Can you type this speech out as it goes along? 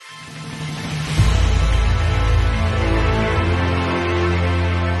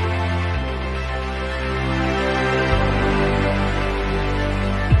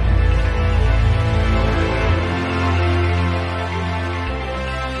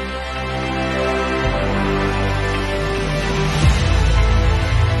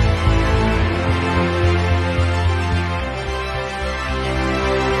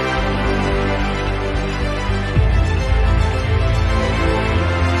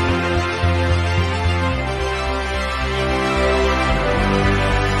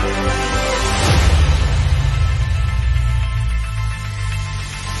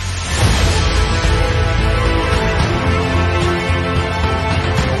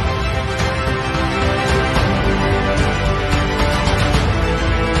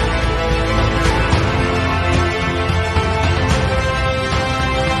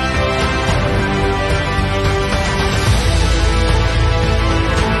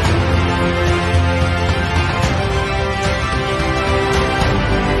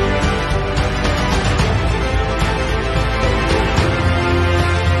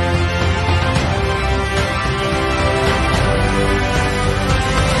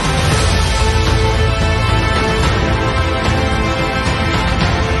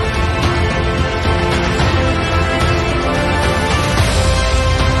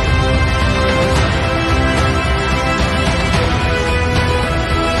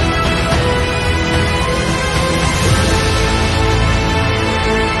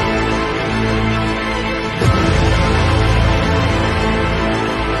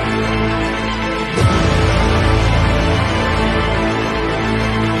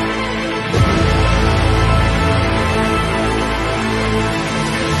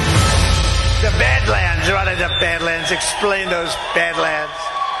Let's explain those Badlands.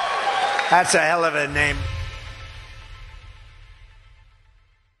 That's a hell of a name.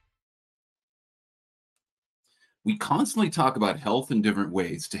 We constantly talk about health in different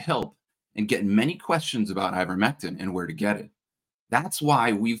ways to help and get many questions about ivermectin and where to get it. That's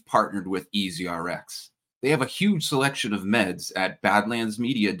why we've partnered with EasyRx. They have a huge selection of meds at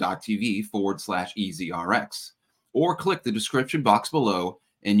badlandsmedia.tv/EasyRx, or click the description box below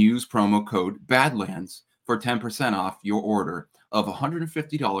and use promo code BADLANDS for 10% off your order of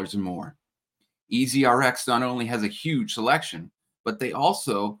 $150 or more. EasyRx not only has a huge selection, but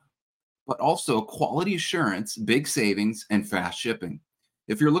also quality assurance, big savings, and fast shipping.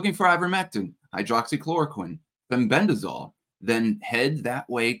 If you're looking for ivermectin, hydroxychloroquine, fenbendazole, then head that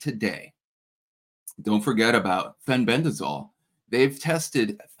way today. Don't forget about fenbendazole. They've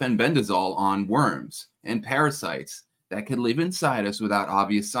tested fenbendazole on worms and parasites that can live inside us without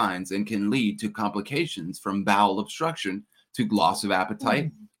obvious signs and can lead to complications from bowel obstruction to loss of appetite,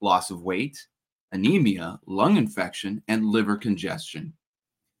 loss of weight, anemia, lung infection, and liver congestion.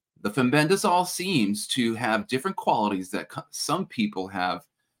 The fenbendazole seems to have different qualities that some people have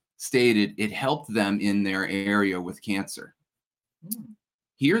stated it helped them in their area with cancer.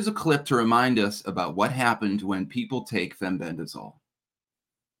 Here's a clip to remind us about what happened when people take fenbendazole.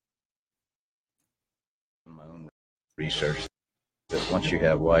 My own research that once you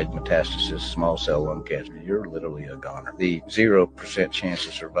have wide metastasis, small cell lung cancer, you're literally a goner. The 0% chance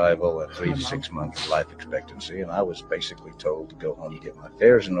of survival and 3 to 6 months life expectancy, and I was basically told to go home and get my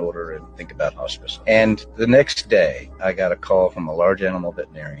affairs in order and think about hospice. And the next day, I got a call from a large animal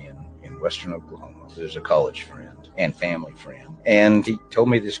veterinarian in western Oklahoma, who's a college friend and family friend. And he told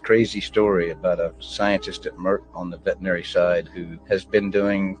me this crazy story about a scientist at Merck on the veterinary side who has been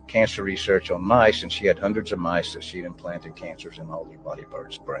doing cancer research on mice, and she had hundreds of mice that she'd implanted cancers in all their body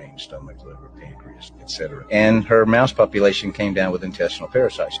parts, brain, stomach, liver, pancreas, etc. And her mouse population came down with intestinal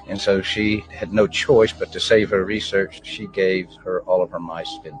parasites. And so she had no choice but to save her research. She gave her all of her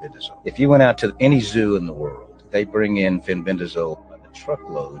mice fenbendazole. If you went out to any zoo in the world, they bring in fenbendazole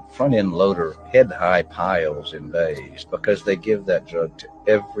truckload, front-end loader, head-high piles in bays, because they give that drug to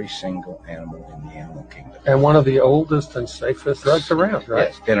every single animal in the animal kingdom. And one of the oldest and safest drugs around, right? Yeah,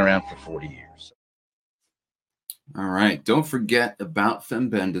 it's been around for 40 years. All right. Don't forget about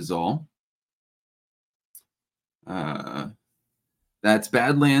fenbendazole. That's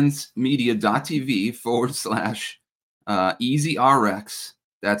badlandsmedia.tv/EasyRx.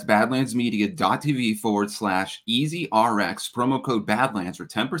 That's badlandsmedia.tv/EasyRx. Promo code BADLANDS for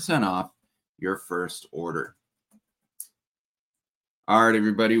 10% off your first order. All right,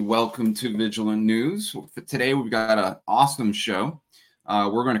 everybody. Welcome to Vigilant News. Today, we've got an awesome show.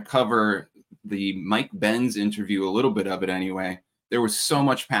 We're going to cover the Mike Benz interview, a little bit of it anyway. There was so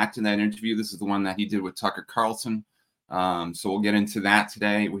much packed in that interview. This is the one that he did with Tucker Carlson. So we'll get into that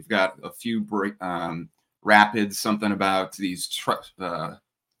today. We've got a few rapids, something about these Trump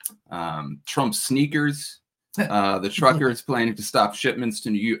sneakers. The truckers planning to stop shipments to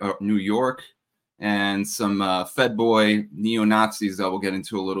New York, and some Fed boy neo-Nazis that we'll get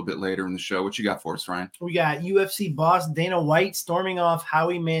into a little bit later in the show. What you got for us, Ryan? We got UFC boss Dana White storming off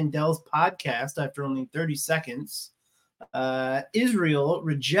Howie Mandel's podcast after only 30 seconds. Israel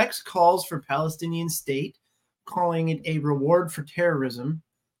rejects calls for Palestinian state, calling it a reward for terrorism.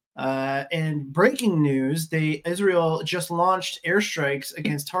 And breaking news, Israel just launched airstrikes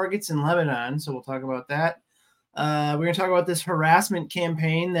against targets in Lebanon, so we'll talk about that. We're going to talk about this harassment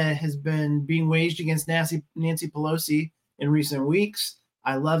campaign that has been being waged against Nancy Pelosi in recent weeks.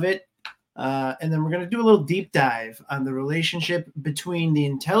 I love it. And then we're going to do a little deep dive on the relationship between the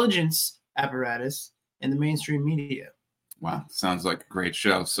intelligence apparatus and the mainstream media. Wow, sounds like a great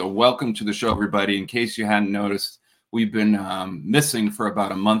show. So welcome to the show, everybody. In case you hadn't noticed, we've been missing for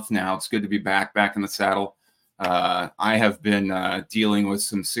about a month now. It's good to be back in the saddle. I have been dealing with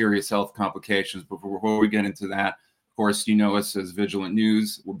some serious health complications. But before we get into that, of course, you know us as Vigilant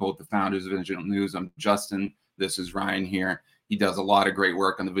News. We're both the founders of Vigilant News. I'm Justin. This is Ryan here. He does a lot of great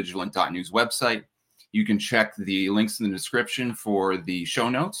work on the Vigilant.news website. You can check the links in the description for the show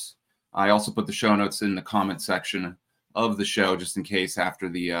notes. I also put the show notes in the comment section of the show, just in case after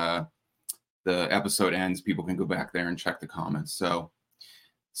the episode ends, people can go back there and check the comments.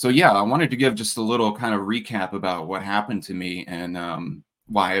 So yeah, I wanted to give just a little kind of recap about what happened to me and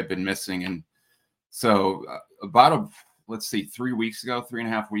why I've been missing. And so about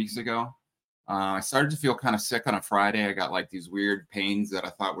 3.5 weeks ago, I started to feel kind of sick on a Friday. I got like these weird pains that I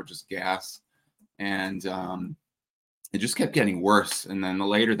thought were just gas, and it just kept getting worse. And then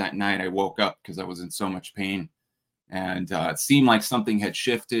later that night, I woke up because I was in so much pain, and it seemed like something had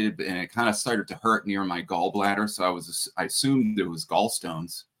shifted, and it kind of started to hurt near my gallbladder. So I assumed it was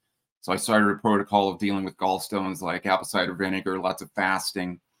gallstones. So I started a protocol of dealing with gallstones, like apple cider vinegar, lots of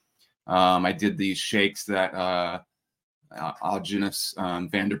fasting. I did these shakes that Alginus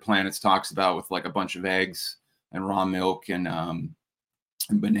Vanderplanets talks about, with like a bunch of eggs and raw milk and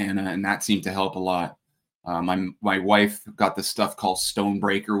banana, and that seemed to help a lot. My wife got this stuff called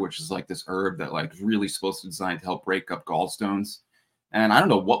Stonebreaker, which is like this herb that like is really supposed to design to help break up gallstones. And I don't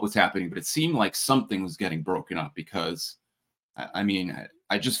know what was happening, but it seemed like something was getting broken up, because I mean,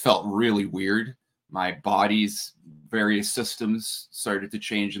 I just felt really weird. My body's various systems started to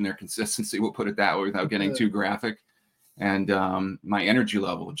change in their consistency, we'll put it that way without getting too graphic. And my energy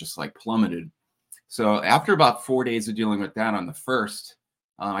level just like plummeted. So after about 4 days of dealing with that on the 1st,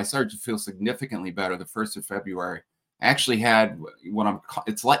 I started to feel significantly better the 1st of February. I actually had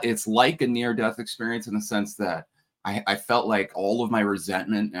it's like a near-death experience, in the sense that I felt like all of my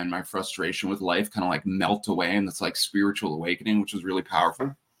resentment and my frustration with life kind of like melt away in this like spiritual awakening, which was really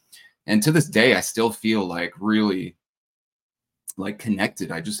powerful. And to this day, I still feel like really like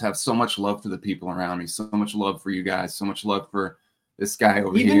connected. I just have so much love for the people around me, so much love for you guys, so much love for this guy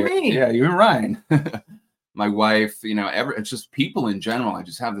over Even here. me. Yeah, even Ryan. My wife, it's just people in general. I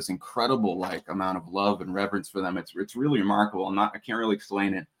just have this incredible like amount of love and reverence for them. It's really remarkable. I can't really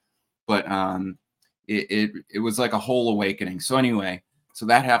explain it, but it was like a whole awakening. So anyway, so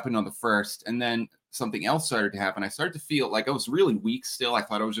that happened on the 1st, and then something else started to happen. I started to feel like I was really weak still. I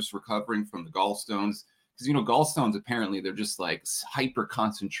thought I was just recovering from the gallstones, because gallstones, apparently they're just like hyper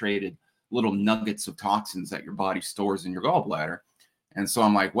concentrated little nuggets of toxins that your body stores in your gallbladder. And so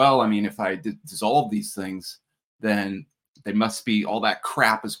I'm like, well, I mean, if I dissolve these things, then they must be, all that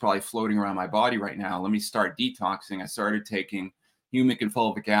crap is probably floating around my body right now. Let me start detoxing. I started taking humic and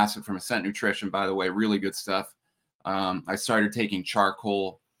fulvic acid from Ascent Nutrition, by the way, really good stuff. I started taking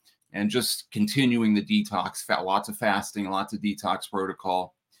charcoal and just continuing the detox, lots of fasting, lots of detox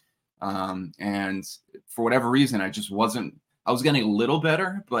protocol. And for whatever reason, I was getting a little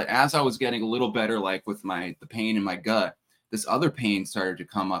better, but as I was getting a little better, like with the pain in my gut, this other pain started to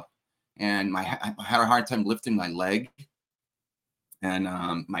come up, and I had a hard time lifting my leg, and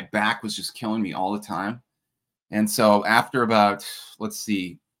my back was just killing me all the time. And so after about, let's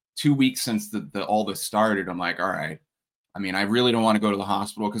see, 2 weeks since all this started, I'm like, all right, I mean, I really don't want to go to the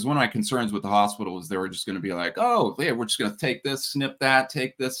hospital, because one of my concerns with the hospital was they were just going to be like, oh, yeah, we're just going to take this, snip that,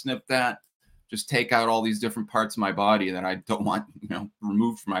 take this, snip that, just take out all these different parts of my body that I don't want,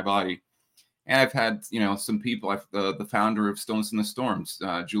 removed from my body. And I've had, some people, the founder of Stillness in the Storms,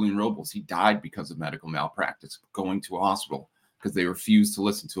 Julian Robles, he died because of medical malpractice, going to a hospital because they refused to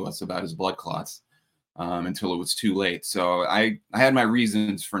listen to us about his blood clots until it was too late. So I had my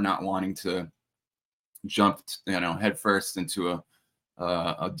reasons for not wanting to jump, head first into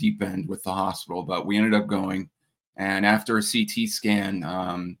a deep end with the hospital, but we ended up going. And after a CT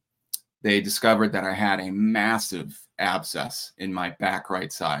scan, they discovered that I had a massive abscess in my back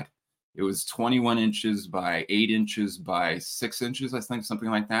right side. It was 21 inches by 8 inches by 6 inches, I think, something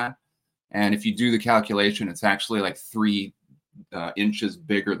like that. And if you do the calculation, it's actually like 3 inches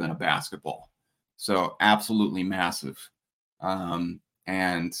bigger than a basketball. So absolutely massive. And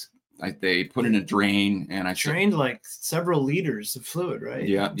they put in a drain, and I drained like several liters of fluid, right?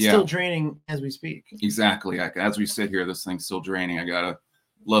 Yeah, it's still draining as we speak. Exactly. As we sit here, this thing's still draining. I got a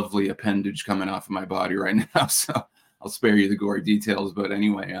lovely appendage coming off of my body right now, so I'll spare you the gory details. But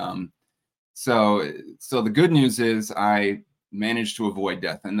anyway, so the good news is I managed to avoid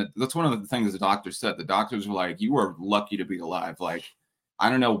death, and that's one of the things the doctor said. The doctors were like, "You are lucky to be alive. Like, I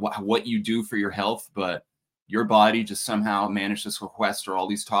don't know what you do for your health, but your body just somehow managed to sequester all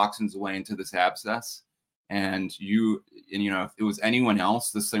these toxins away into this abscess. And if it was anyone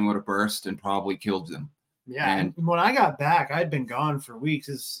else, this thing would have burst and probably killed them." Yeah. And when I got back, I'd been gone for weeks,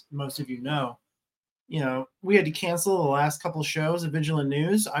 as most of you know. We had to cancel the last couple shows of Vigilant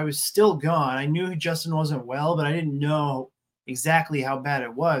News. I was still gone. I knew Justin wasn't well, but I didn't know exactly how bad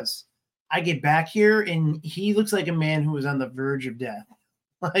it was. I get back here, and he looks like a man who was on the verge of death.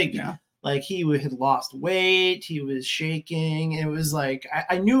 Like he had lost weight. He was shaking. It was like,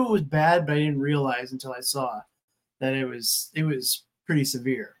 I knew it was bad, but I didn't realize until I saw that it was pretty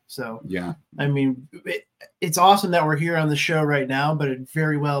severe. So, yeah, I mean, it's awesome that we're here on the show right now, but it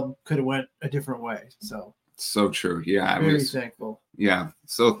very well could have went a different way. So true. Yeah. Very thankful. Yeah.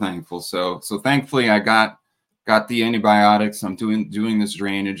 So thankful. So thankfully I got the antibiotics. I'm doing this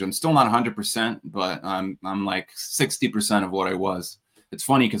drainage. I'm still not 100%, but I'm like 60% of what I was. It's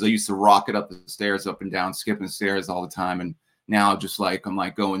funny because I used to rocket up the stairs, up and down, skipping stairs all the time. And now just like, I'm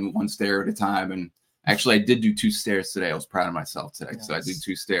like going one stair at a time. And Actually, I did do 2 stairs today. I was proud of myself today. Nice. So I did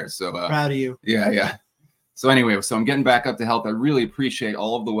 2 stairs. So Proud of you. yeah. So anyway, so I'm getting back up to health. I really appreciate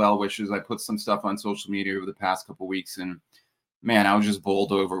all of the well wishes. I put some stuff on social media over the past couple of weeks, and man, I was just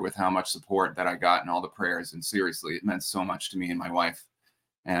bowled over with how much support that I got and all the prayers. And seriously, it meant so much to me and my wife.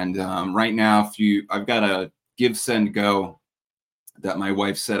 And right now, I've got a Give, Send, Go that my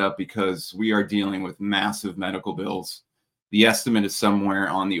wife set up because we are dealing with massive medical bills. The estimate is somewhere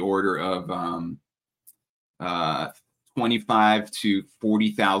on the order of $25,000 to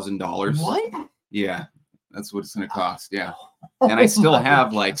 $40,000. What? Yeah, that's what it's going to cost. Yeah, and I still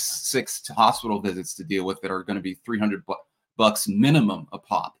have like 6 hospital visits to deal with that are going to be $300 minimum a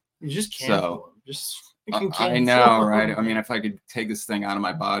pop. You just cancel them. Just I know, right? I mean, if I could take this thing out of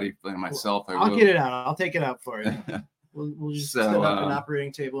my body and myself, I I'll will. get it out. I'll take it out for you. We'll just set up an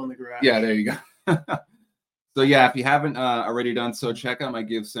operating table in the garage. Yeah, there you go. So yeah, if you haven't already done so, check out my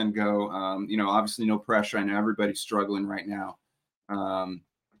Give, Send, Go. Obviously no pressure. I know everybody's struggling right now.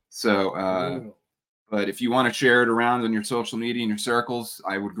 But if you want to share it around on your social media and your circles,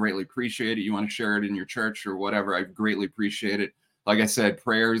 I would greatly appreciate it. You want to share it in your church or whatever, I greatly appreciate it. Like I said,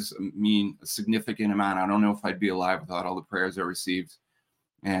 prayers mean a significant amount. I don't know if I'd be alive without all the prayers I received.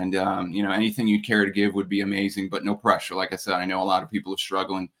 And, anything you'd care to give would be amazing, but no pressure. Like I said, I know a lot of people are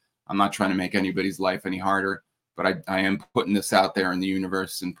struggling. I'm not trying to make anybody's life any harder, but I am putting this out there in the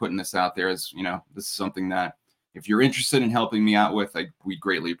universe and putting this out there as, this is something that if you're interested in helping me out with, we'd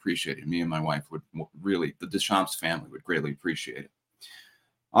greatly appreciate it. Me and my wife would really, the Deschamps family would greatly appreciate it.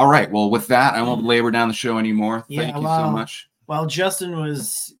 All right. Well, with that, I won't labor down the show anymore. Thank you so much. While Justin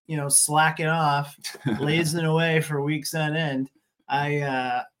was, slacking off, lazing away for weeks on end,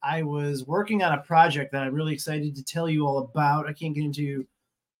 I was working on a project that I'm really excited to tell you all about. I can't get into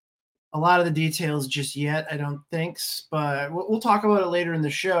a lot of the details just yet, I don't think, but we'll talk about it later in the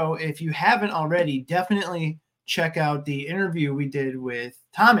show. If you haven't already, definitely check out the interview we did with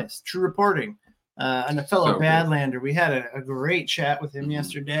Thomas, True Reporting, and a fellow Badlander. We had a great chat with him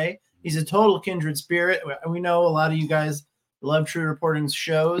yesterday. He's a total kindred spirit. We know a lot of you guys love True Reporting's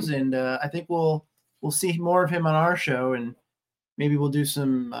shows, and I think we'll see more of him on our show, and maybe we'll do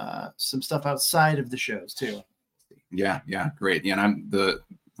some stuff outside of the shows too. Yeah, great. Yeah, and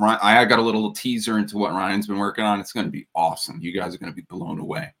I got a little teaser into what Ryan's been working on. It's going to be awesome. You guys are going to be blown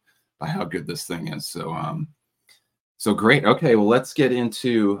away by how good this thing is. So great. Okay, well, let's get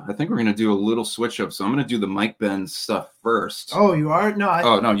into. I think we're going to do a little switch up. So I'm going to do the Mike Benz stuff first. Oh, you are?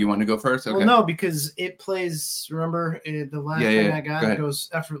 No. No, you want to go first? Okay. Well, no, because it plays. Remember the last thing I got goes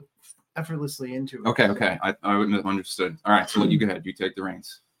effortlessly into it. Okay. I wouldn't have understood. All right, so you go ahead. You take the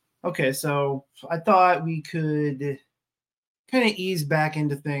reins. Okay, so I thought we could kind of ease back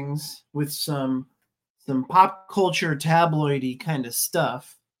into things with some pop culture tabloidy kind of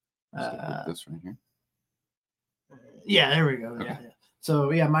stuff. Put this right here. Yeah, there we go. Okay. Yeah. So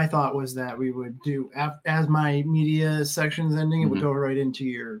my thought was that we would do as my media section's ending, it would go right into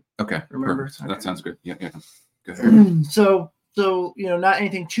your. Okay. Remember? Okay. That sounds good. Yeah. Go ahead. So not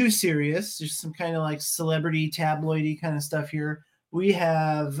anything too serious, just some kind of like celebrity tabloidy kind of stuff here. We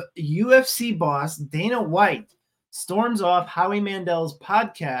have UFC boss Dana White storms off Howie Mandel's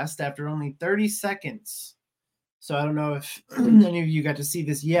podcast after only 30 seconds. So I don't know if any of you got to see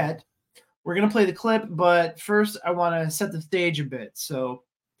this yet. We're going to play the clip, but first I want to set the stage a bit. So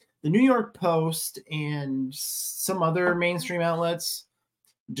the New York Post and some other mainstream outlets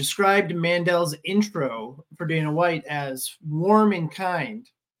described Mandel's intro for Dana White as warm and kind.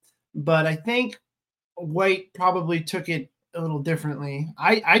 But I think White probably took it a little differently.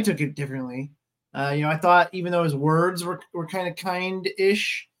 I took it differently. I thought even though his words were kind of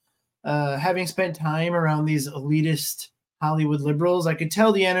kind-ish, having spent time around these elitist Hollywood liberals, I could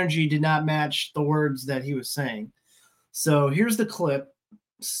tell the energy did not match the words that he was saying. So here's the clip.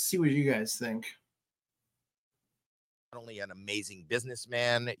 See what you guys think. Not only an amazing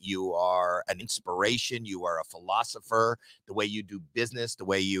businessman, you are an inspiration, you are a philosopher. The way you do business, the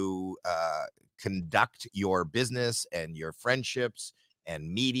way you conduct your business and your friendships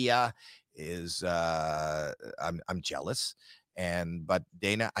and media is I'm jealous. But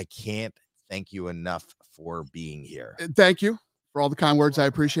Dana, I can't thank you enough for being here. Thank you for all the kind words. I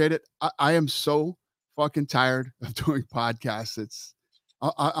appreciate it. I am so fucking tired of doing podcasts.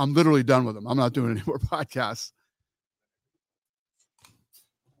 I'm literally done with them. I'm not doing any more podcasts.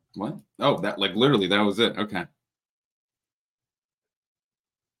 What? Oh, that literally that was it. Okay.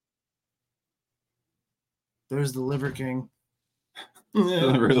 There's the Liver King.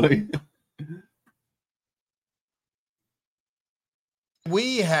 Really?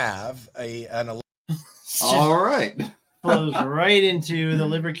 We have an all right. Flows right into the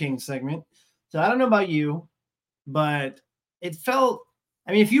Liver King segment. So I don't know about you, but it felt.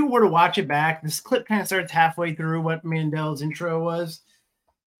 I mean, if you were to watch it back, this clip kind of starts halfway through what Mandel's intro was.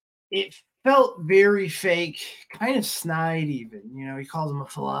 It felt very fake, kind of snide even. You know, he calls him a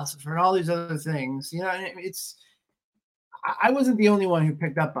philosopher and all these other things. You know, and it's. I wasn't the only one who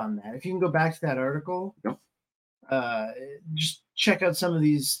picked up on that. If you can go back to that article, Yep. just check out some of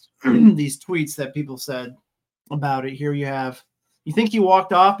these these tweets that people said about it. Here you have. You think he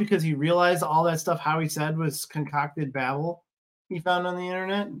walked off because he realized all that stuff Howie said was concocted babble he found on the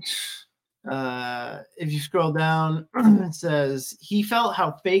internet? If you scroll down, it says he felt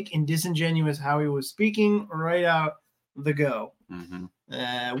how fake and disingenuous Howie was speaking right out the go.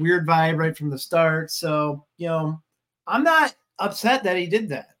 Weird vibe right from the start. So, you know, I'm not upset that he did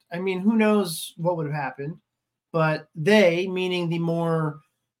that. I mean, who knows what would have happened? But they, meaning the more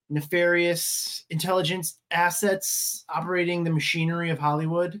nefarious intelligence assets operating the machinery of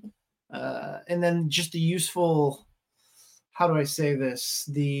Hollywood, and then just the useful, how do I say this?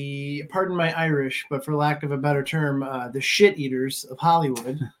 Pardon my Irish, but for lack of a better term, the shit eaters of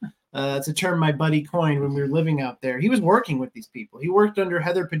Hollywood. It's a term my buddy coined when we were living out there. He was working with these people. He worked under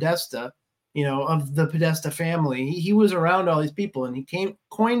Heather Podesta, you know, of the Podesta family. He was around all these people, and he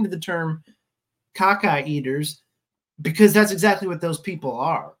coined the term caca eaters because that's exactly what those people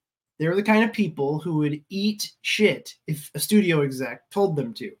are. They're the kind of people who would eat shit if a studio exec told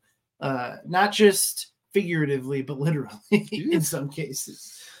them to, not just figuratively, but literally in some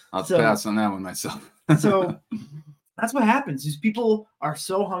cases. I'll pass on that one myself. So that's what happens. These people are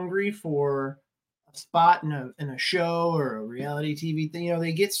so hungry for a spot in a show or a reality TV thing. You know,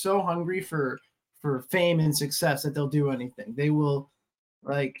 they get so hungry for fame and success that they'll do anything. They will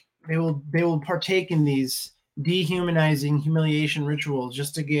partake in these dehumanizing humiliation rituals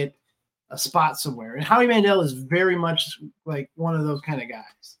just to get a spot somewhere. And Howie Mandel is very much like one of those kind of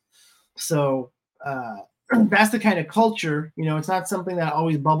guys. So that's the kind of culture, you know, it's not something that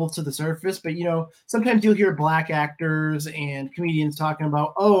always bubbles to the surface, but, you know, sometimes you'll hear black actors and comedians talking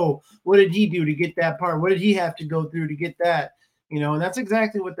about, oh, what did he do to get that part? What did he have to go through to get that? You know, and that's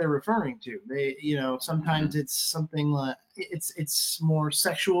exactly what they're referring to. They, you know, sometimes it's something like it's more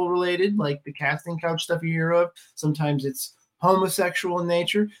sexual related, like the casting couch stuff you hear of. Sometimes it's homosexual in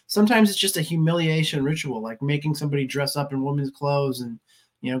nature. Sometimes it's just a humiliation ritual, like making somebody dress up in women's clothes and,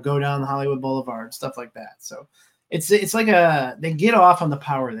 you know, go down the Hollywood Boulevard, stuff like that. So it's like they get off on the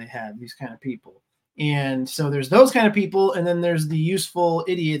power they have, these kind of people. And so there's those kind of people, and then there's the useful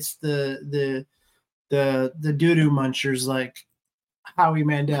idiots, the doo-doo munchers like Howie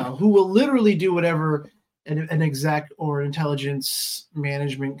Mandel, who will literally do whatever an exec or intelligence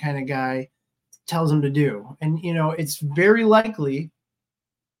management kind of guy tells him to do. And, you know, it's very likely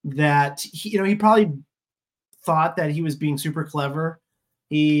that he probably thought that he was being super clever.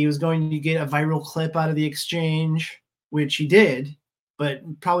 He was going to get a viral clip out of the exchange, which he did, but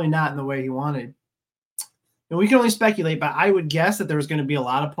probably not in the way he wanted. And we can only speculate, but I would guess that there was going to be a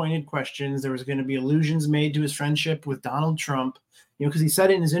lot of pointed questions. There was going to be allusions made to his friendship with Donald Trump, you know, because he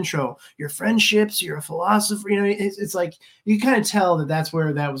said it in his intro, your friendships, you're a philosopher. You know, it's like you kind of tell that that's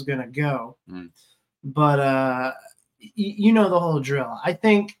where that was going to go. But you know the whole drill. I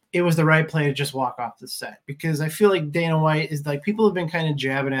think it was the right play to just walk off the set because I feel like Dana White is like people have been kind of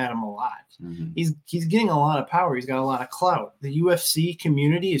jabbing at him a lot. He's getting a lot of power. He's got a lot of clout. The UFC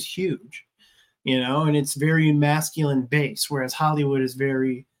community is huge, you know, and it's very masculine based, whereas Hollywood is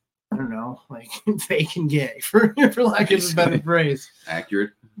very, I don't know, like fake and gay for lack of a better phrase.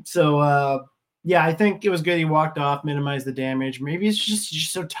 Accurate. So yeah, I think it was good he walked off, minimized the damage. Maybe it's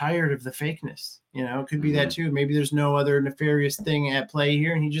just so tired of the fakeness. You know, it could be that too. Maybe there's no other nefarious thing at play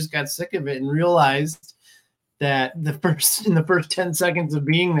here, and he just got sick of it and realized that in the first 10 seconds of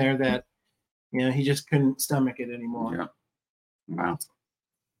being there that, you know, he just couldn't stomach it anymore. Yeah. Wow.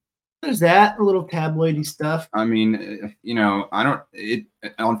 There's that, a little tabloidy stuff. I mean, you know,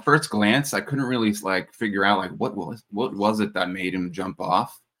 on first glance, I couldn't really like figure out like what was it that made him jump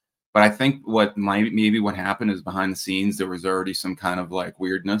off. But I think what happened is behind the scenes, there was already some kind of like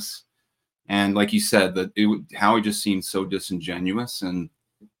weirdness. And like you said, Howie just seemed so disingenuous. And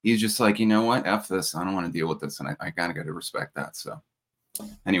he's just like, you know what? F this. I don't want to deal with this. And I kind of got to respect that. So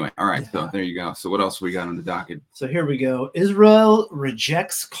anyway, all right. Yeah. So there you go. So what else we got on the docket? So here we go. Israel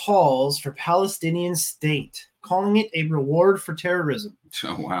rejects calls for Palestinian state, calling it a reward for terrorism.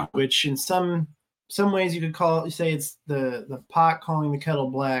 Oh, wow. Which in some ways you could say it's the pot calling the kettle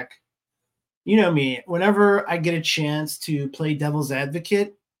black. You know me, whenever I get a chance to play devil's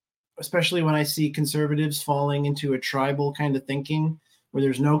advocate, especially when I see conservatives falling into a tribal kind of thinking where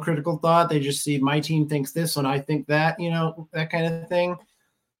there's no critical thought, they just see my team thinks this and I think that, you know, that kind of thing.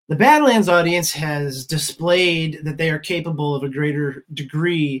 The Badlands audience has displayed that they are capable of a greater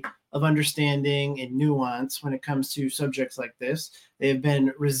degree of understanding and nuance when it comes to subjects like this. They have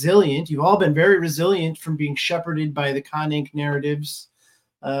been resilient. You've all been very resilient from being shepherded by the Con Inc. narratives.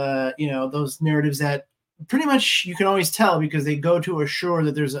 Those narratives that pretty much you can always tell because they go to assure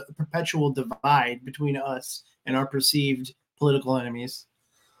that there's a perpetual divide between us and our perceived political enemies.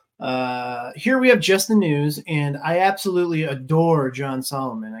 Here we have Just the News, and I absolutely adore John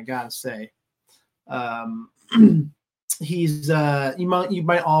Solomon, I gotta say. He's you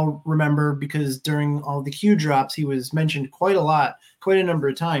might all remember because during all the Q drops, he was mentioned quite a number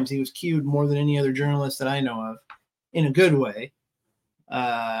of times. He was queued more than any other journalist that I know of, in a good way.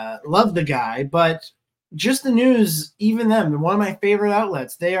 Love the guy, but Just the News, even them, one of my favorite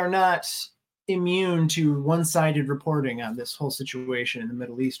outlets, they are not immune to one-sided reporting on this whole situation in the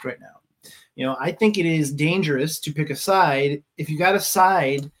Middle East right now. I think it is dangerous to pick a side. If you got a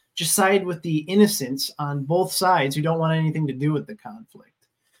side, just side with the innocents on both sides who don't want anything to do with the conflict.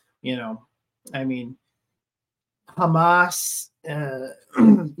 Hamas,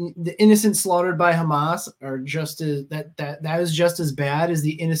 the innocents slaughtered by Hamas are just as that is just as bad as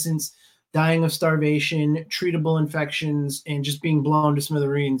the innocents dying of starvation, treatable infections, and just being blown to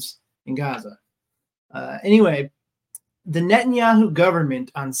smithereens in Gaza. Anyway, the Netanyahu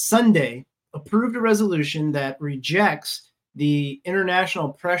government on Sunday approved a resolution that rejects the international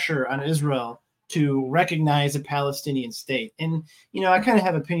pressure on Israel to recognize a Palestinian state. And, I kind of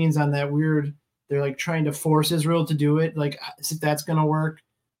have opinions on that weird. They're like trying to force Israel to do it. Like, if that's going to work,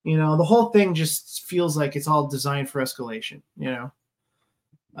 the whole thing just feels like it's all designed for escalation,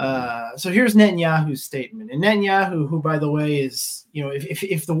 So here's Netanyahu's statement. And Netanyahu, who, by the way, is,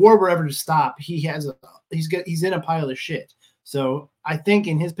 if the war were ever to stop, he's in a pile of shit. So I think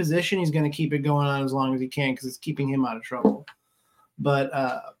in his position, he's going to keep it going on as long as he can because it's keeping him out of trouble. But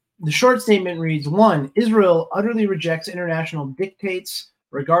the short statement reads, 1, Israel utterly rejects international dictates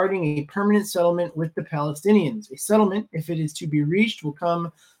regarding a permanent settlement with the Palestinians. A settlement, if it is to be reached, will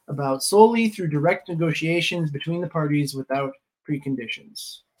come about solely through direct negotiations between the parties without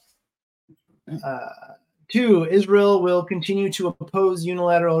preconditions. 2, Israel will continue to oppose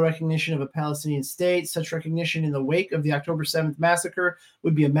unilateral recognition of a Palestinian state. Such recognition in the wake of the October 7th massacre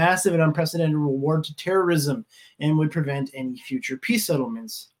would be a massive and unprecedented reward to terrorism and would prevent any future peace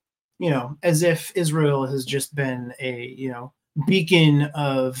settlements. As if Israel has just been a, beacon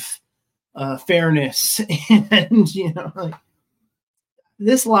of fairness. And,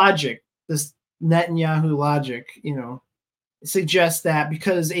 this logic, this Netanyahu logic, suggests that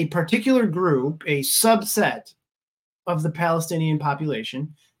because a particular group, a subset of the Palestinian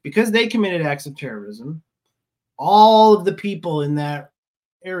population, because they committed acts of terrorism, all of the people in that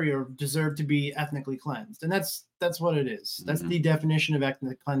area deserve to be ethnically cleansed. And that's what it is. That's the definition of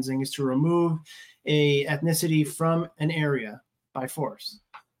ethnic cleansing, is to remove a ethnicity from an area by force.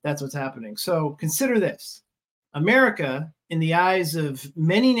 That's what's happening. So consider this. America, in the eyes of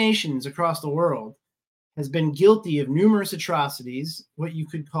many nations across the world, has been guilty of numerous atrocities, what you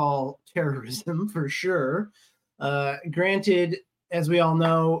could call terrorism for sure. Granted, as we all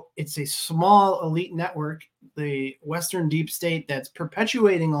know, it's a small elite network, the Western deep state, that's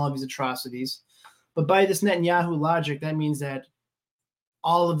perpetuating all of these atrocities. But by this Netanyahu logic, that means that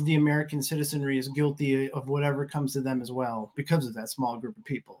all of the American citizenry is guilty of whatever comes to them as well because of that small group of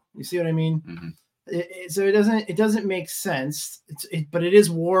people. You see what I mean? Mm-hmm. So it doesn't make sense. But it is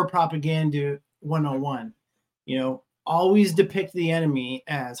war propaganda 101. Always depict the enemy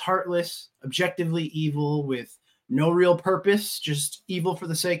as heartless, objectively evil, with no real purpose, just evil for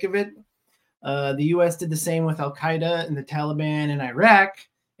the sake of it. The U.S. did the same with Al Qaeda and the Taliban in Iraq,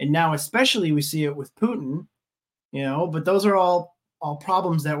 and now especially we see it with Putin. But those are all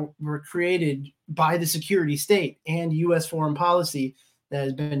problems that were created by the security state and U.S. foreign policy that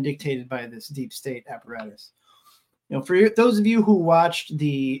has been dictated by this deep state apparatus. For those of you who watched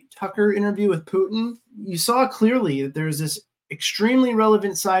the Tucker interview with Putin, you saw clearly that there's this extremely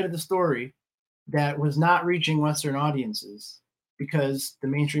relevant side of the story that was not reaching Western audiences because the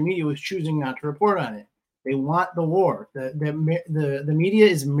mainstream media was choosing not to report on it. They want the war. The media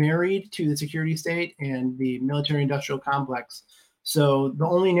is married to the security state and the military-industrial complex. So the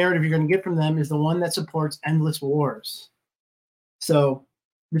only narrative you're going to get from them is the one that supports endless wars. So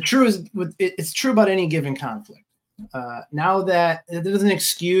it's true about any given conflict. Now that it doesn't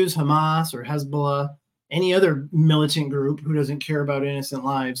excuse Hamas or Hezbollah, any other militant group who doesn't care about innocent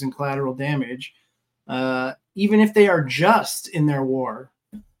lives and collateral damage, even if they are just in their war,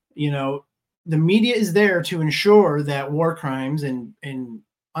 the media is there to ensure that war crimes and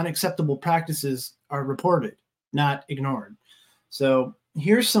unacceptable practices are reported, not ignored. So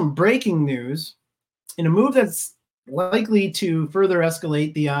here's some breaking news. In a move that's likely to further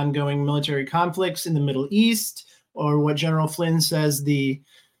escalate the ongoing military conflicts in the Middle East, or what General Flynn says the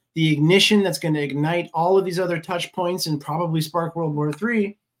ignition that's going to ignite all of these other touch points and probably spark World War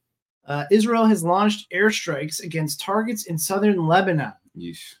III, Israel has launched airstrikes against targets in southern Lebanon.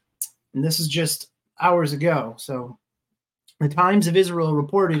 Yeesh. And this is just hours ago. So the Times of Israel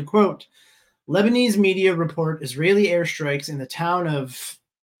reported, quote, Lebanese media report Israeli airstrikes in the town of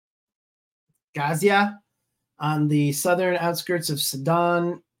Gazia on the southern outskirts of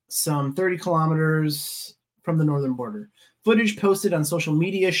Sudan, some 30 kilometers from the northern border. Footage posted on social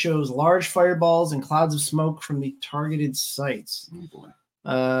media shows large fireballs and clouds of smoke from the targeted sites. Oh boy.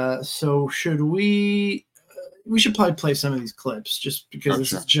 So should we should probably play some of these clips just because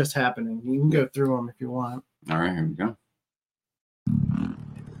this is just happening. You can go through them if you want. All right, here we go.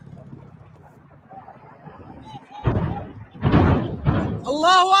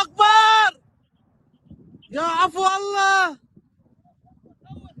 Allahu Akbar! Ya afu Allah!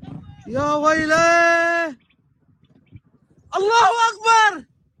 Ya wayle! Allahu Akbar!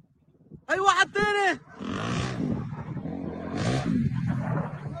 هاي واحد تاني!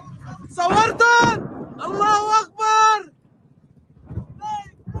 صورتن! Allahu Akbar!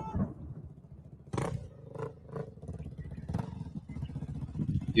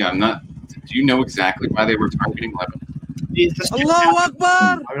 Yeah, I'm not. Do you know exactly why they were targeting Lebanon? Allahu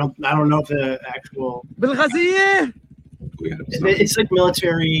Akbar! I don't know if the actual بالغزية! it's like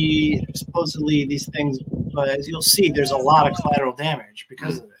military supposedly these things, but as you'll see, there's a lot of collateral damage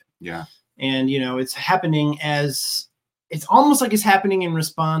because of it. Yeah. And it's happening it's almost like it's happening in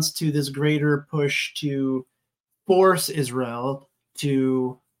response to this greater push to force Israel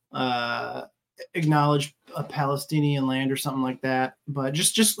to acknowledge a Palestinian land or something like that. But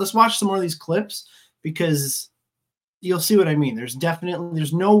just let's watch some more of these clips because you'll see what I mean. There's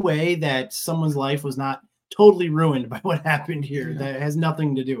no way that someone's life was not totally ruined by what happened here. That has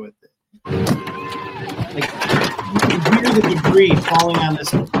nothing to do with it. Like you can hear the debris falling on this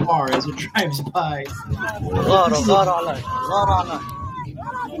car as it drives by.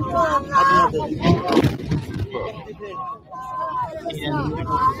 And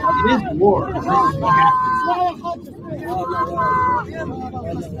it is war. This is what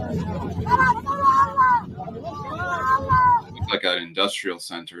It's like an industrial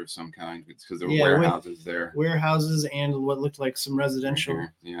center of some kind because there were warehouses there. Warehouses and what looked like some residential.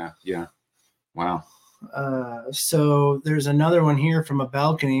 Yeah. Wow. So there's another one here from a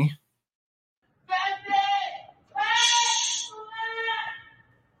balcony.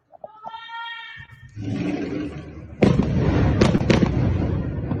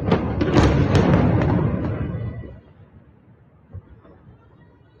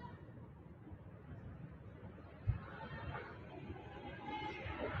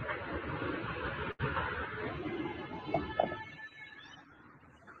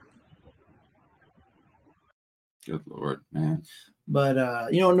 Good Lord, man. But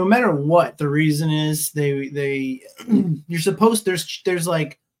no matter what the reason is, they you're supposed there's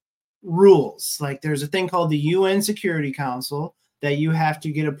like rules. Like there's a thing called the UN Security Council that you have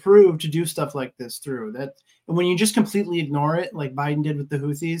to get approved to do stuff like this through. That and when you just completely ignore it, like Biden did with the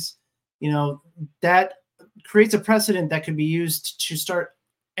Houthis, that creates a precedent that could be used to start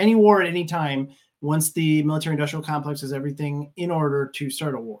any war at any time once the military-industrial complex has everything in order to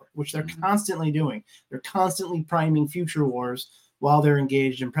start a war, which they're constantly doing. They're constantly priming future wars while they're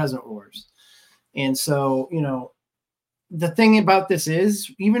engaged in present wars. And so, the thing about this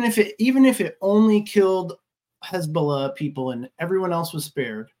is, even if it only killed Hezbollah people and everyone else was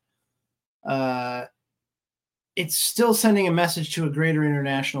spared, it's still sending a message to a greater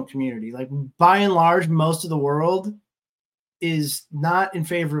international community. Like by and large, most of the world is not in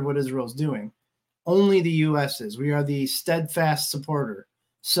favor of what Israel's doing. Only the U.S. is. We are the steadfast supporter.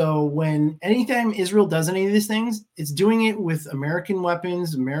 So anytime Israel does any of these things, it's doing it with American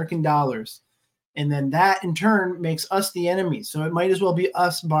weapons, American dollars. And then that in turn makes us the enemy. So it might as well be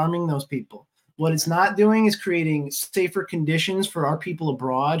us bombing those people. What it's not doing is creating safer conditions for our people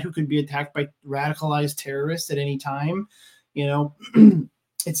abroad who could be attacked by radicalized terrorists at any time.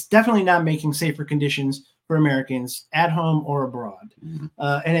 It's definitely not making safer conditions for Americans at home or abroad.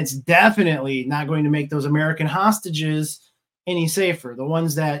 And it's definitely not going to make those American hostages any safer. The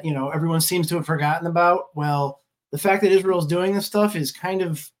ones that, everyone seems to have forgotten about. Well, the fact that Israel's doing this stuff is kind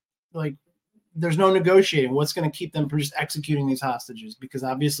of like, there's no negotiating what's going to keep them from just executing these hostages because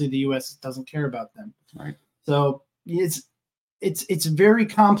obviously the U.S. doesn't care about them. Right. So it's a very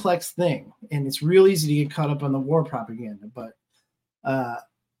complex thing and it's real easy to get caught up on the war propaganda. But,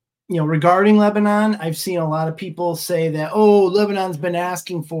 regarding Lebanon, I've seen a lot of people say that, oh, Lebanon's been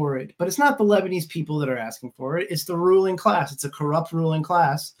asking for it, but it's not the Lebanese people that are asking for it. It's the ruling class. It's a corrupt ruling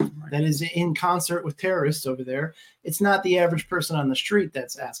class that is in concert with terrorists over there. It's not the average person on the street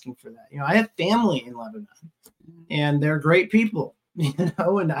that's asking for that. I have family in Lebanon, and they're great people, and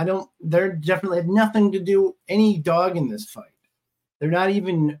they're definitely have nothing to do any dog in this fight. They're not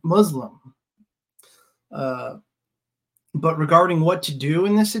even Muslim. But regarding what to do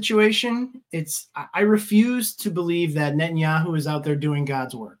in this situation, I refuse to believe that Netanyahu is out there doing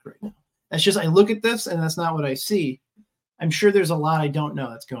God's work right now. That's just, I look at this and that's not what I see. I'm sure there's a lot I don't know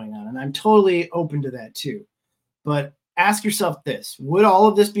that's going on, and I'm totally open to that too. But ask yourself this: would all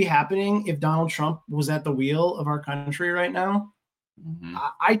of this be happening if Donald Trump was at the wheel of our country right now? Mm-hmm.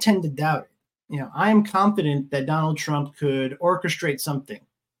 I tend to doubt it. I am confident that Donald Trump could orchestrate something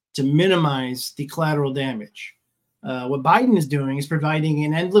to minimize the collateral damage. What Biden is doing is providing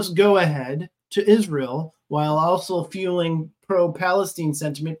an endless go-ahead to Israel while also fueling pro-Palestine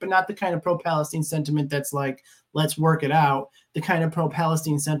sentiment, but not the kind of pro-Palestine sentiment that's like, let's work it out. The kind of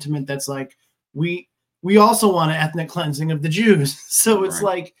pro-Palestine sentiment that's like, we also want an ethnic cleansing of the Jews. So it's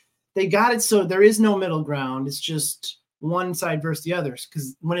like they got it. So there is no middle ground. It's just one side versus the others.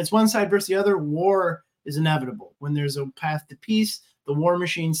 Because when it's one side versus the other, war is inevitable. When there's a path to peace, the war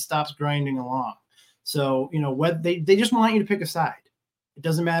machine stops grinding along. So, what they just want you to pick a side. It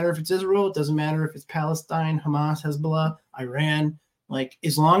doesn't matter if it's Israel. It doesn't matter if it's Palestine, Hamas, Hezbollah, Iran. Like,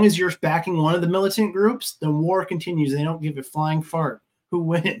 as long as you're backing one of the militant groups, the war continues. They don't give a flying fart who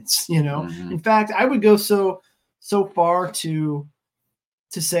wins, Mm-hmm. In fact, I would go so far to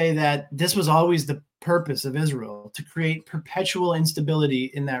say that this was always the purpose of Israel, to create perpetual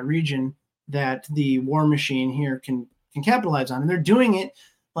instability in that region that the war machine here can capitalize on. And they're doing it.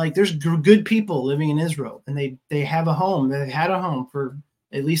 Like, there's good people living in Israel, and they have a home. They had a home for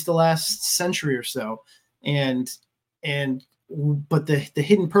at least the last century or so. But the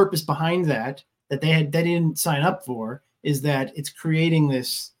hidden purpose behind that they didn't sign up for is that it's creating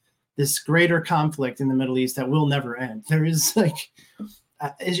this greater conflict in the Middle East that will never end. There is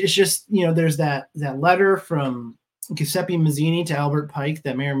it's just, there's that letter from Giuseppe Mazzini to Albert Pike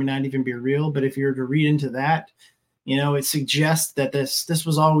that may or may not even be real. But if you were to read into that, it suggests that this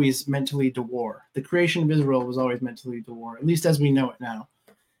was always meant to lead to war. The creation of Israel was always meant to lead to war, at least as we know it now.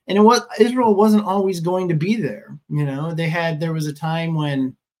 And Israel wasn't always going to be there. There was a time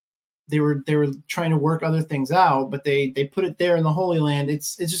when they were trying to work other things out, but they put it there in the Holy Land.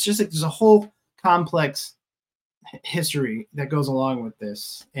 It's just like there's a whole complex history that goes along with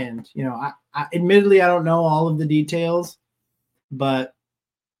this. And I admittedly I don't know all of the details, but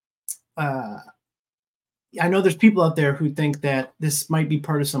I know there's people out there who think that this might be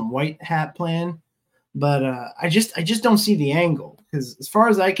part of some white hat plan, but I just don't see the angle, because as far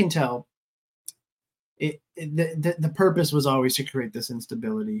as I can tell, the purpose was always to create this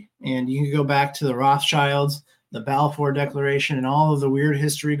instability. And you can go back to the Rothschilds, the Balfour Declaration, and all of the weird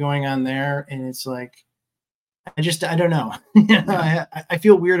history going on there, and it's like I don't know. I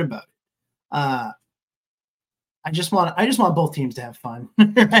feel weird about it. I just want both teams to have fun,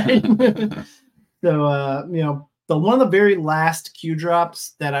 right? So, one of the very last Q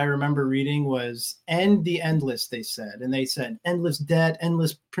drops that I remember reading was "End the endless," they said. And they said endless debt,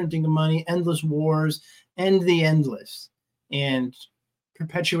 endless printing of money, endless wars, end the endless. And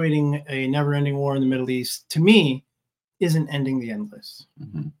perpetuating a never-ending war in the Middle East, to me, isn't ending the endless.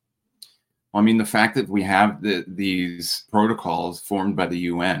 Mm-hmm. Well, I mean, the fact that we have these protocols formed by the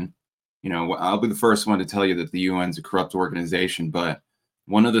UN, I'll be the first one to tell you that the UN is a corrupt organization, but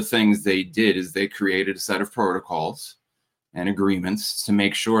one of the things they did is they created a set of protocols and agreements to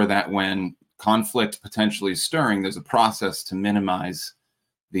make sure that when conflict potentially is stirring, there's a process to minimize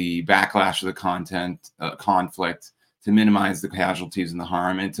the backlash of the conflict, to minimize the casualties and the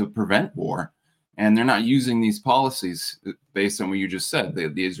harm, and to prevent war. And they're not using these policies based on what you just said. The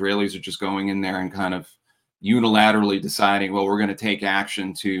Israelis are just going in there and kind of unilaterally deciding, well, we're going to take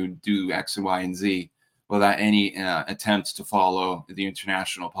action to do X, Y, and Z, without any attempts to follow the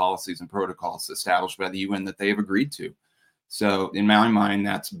international policies and protocols established by the UN that they have agreed to. So in my mind,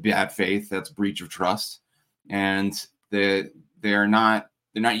 that's bad faith, that's breach of trust. And they're not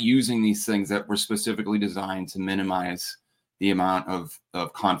using these things that were specifically designed to minimize the amount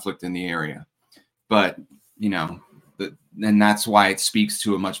of conflict in the area. But, and that's why it speaks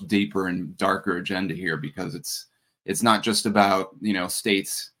to a much deeper and darker agenda here, because it's not just about,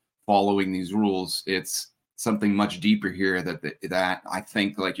 states following these rules. It's something much deeper here that I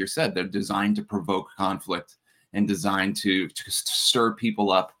think, like you said, they're designed to provoke conflict and designed to stir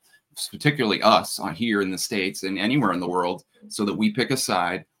people up, particularly us here in the States and anywhere in the world, so that we pick a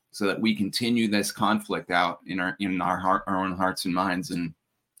side so that we continue this conflict out in our our own hearts and minds, and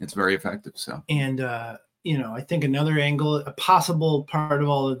it's very effective. So, and I think another angle, a possible part of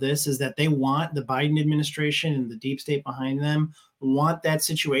all of this, is that they want the Biden administration and the deep state behind them want that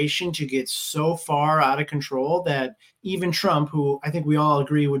situation to get so far out of control that even Trump, who I think we all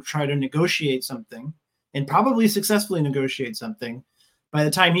agree would try to negotiate something and probably successfully negotiate something, by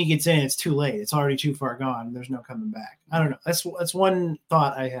the time he gets in, it's too late. It's already too far gone. There's no coming back. I don't know. That's one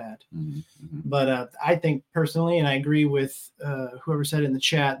thought I had. But I think personally, and I agree with whoever said in the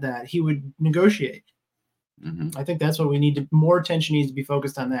chat, that he would negotiate. I think that's what we need to, more attention needs to be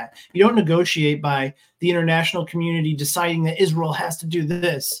focused on that. You don't negotiate by the international community deciding that Israel has to do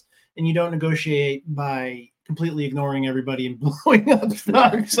this, and you don't negotiate by completely ignoring everybody and blowing up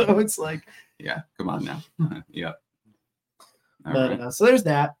stuff. So it's like, yeah, come on now. Yeah. But so there's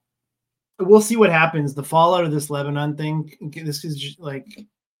that. We'll see what happens. The fallout of this Lebanon thing, this is just like,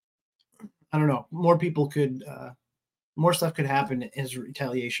 I don't know, more stuff could happen as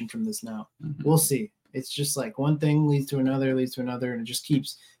retaliation from this now. We'll see. It's just like one thing leads to another, and it just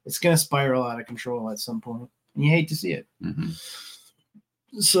keeps, it's going to spiral out of control at some point. And you hate to see it.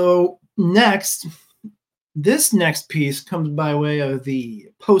 So this next piece comes by way of the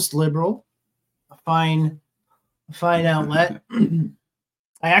Post-Liberal, a fine outlet. I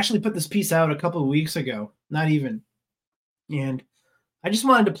actually put this piece out a couple of weeks ago, not even. And I just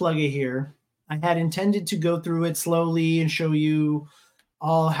wanted to plug it here. I had intended to go through it slowly and show you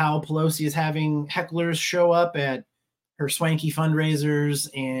all how Pelosi is having hecklers show up at her swanky fundraisers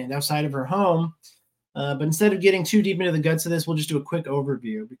and outside of her home. But instead of getting too deep into the guts of this, we'll just do a quick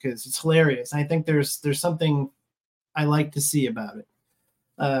overview because it's hilarious. And I think there's something I like to see about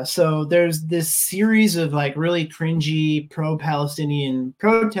it. So there's this series of like really cringy pro-Palestinian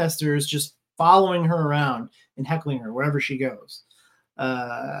protesters just following her around and heckling her wherever she goes.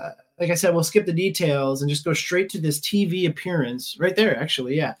 Like I said, we'll skip the details and just go straight to this TV appearance right there,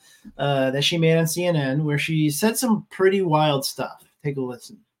 actually, yeah, that she made on CNN where she said some pretty wild stuff. Take a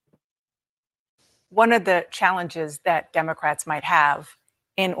listen. One of the challenges that Democrats might have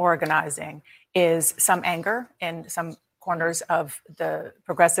in organizing is some anger in some corners of the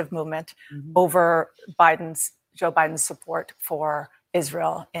progressive movement over Joe Biden's support for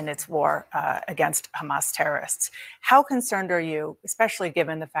Israel in its war against Hamas terrorists. How concerned are you, especially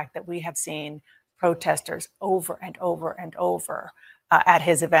given the fact that we have seen protesters over and over and over at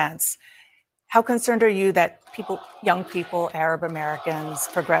his events? How concerned are you that young people, Arab Americans,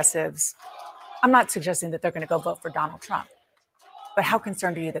 progressives, I'm not suggesting that they're going to go vote for Donald Trump, but how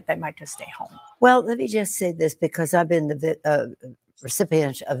concerned are you that they might just stay home? Well, let me just say this, because I've been the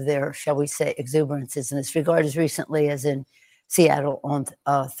recipient of their, shall we say, exuberances in this regard as recently as in Seattle on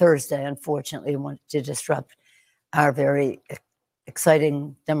Thursday, unfortunately, wanted to disrupt our very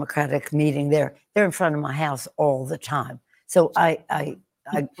exciting Democratic meeting there. They're in front of my house all the time. So I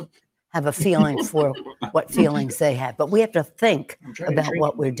have a feeling for what feelings they have. But we have to think about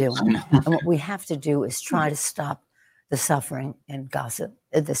what we're doing. And what we have to do is try to stop the suffering in Gaza.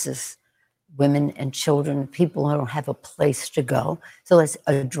 This is women and children, people who don't have a place to go. So let's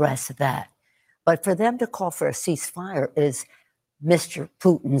address that. But for them to call for a ceasefire is Mr.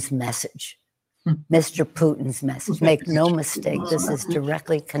 Putin's message. Mr. Putin's message. Make no mistake, this is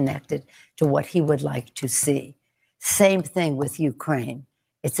directly connected to what he would like to see. Same thing with Ukraine.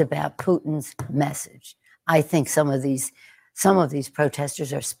 It's about Putin's message. I think some of these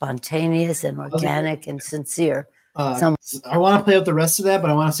protesters are spontaneous and organic and sincere. I want to play out the rest of that,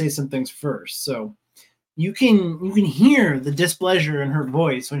 but I want to say some things first. So you can hear the displeasure in her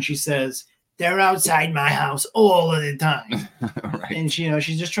voice when she says, "They're outside my house all of the time." Right. And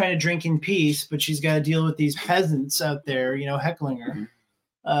she's just trying to drink in peace, but she's got to deal with these peasants out there, heckling her.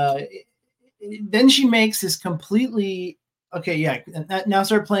 Then she makes this completely now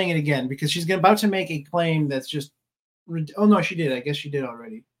start playing it again, because she's about to make a claim that's just, oh no, she did. I guess she did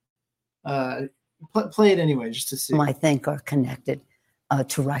already. Play it anyway, just to see. I think are connected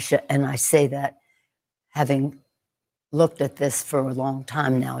to Russia, and I say that having looked at this for a long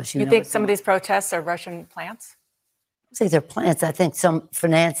time now. As you know, think some of these protests are Russian plants? I say they're plants. I think some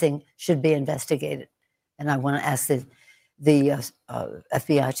financing should be investigated, and I want to ask the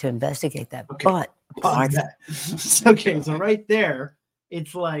FBI to investigate that. Okay. But okay, so right there,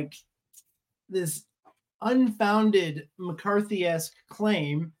 it's like this unfounded McCarthy-esque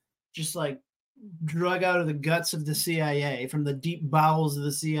claim, just like drug out of the guts of the CIA, from the deep bowels of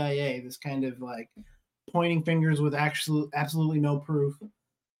the CIA. This kind of like pointing fingers with absolutely no proof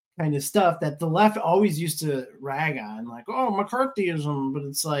kind of stuff that the left always used to rag on, like, oh, McCarthyism. But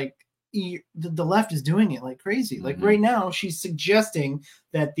it's like, the left is doing it like crazy. Like right now, she's suggesting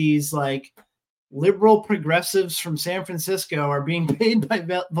that these like liberal progressives from San Francisco are being paid by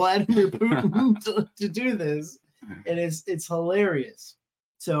Vladimir Putin to do this, and it's hilarious.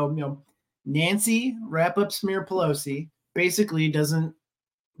 So Nancy wrap up smear Pelosi basically doesn't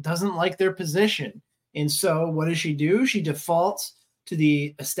like their position, and so what does she do? She defaults to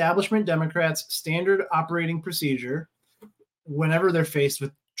the establishment Democrats' standard operating procedure whenever they're faced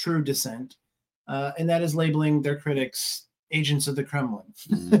with true dissent, and that is labeling their critics agents of the Kremlin,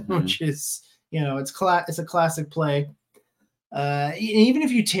 which is, it's a classic play. Even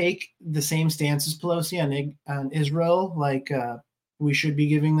if you take the same stance as Pelosi on Israel, like we should be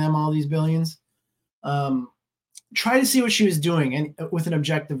giving them all these billions, try to see what she was doing and with an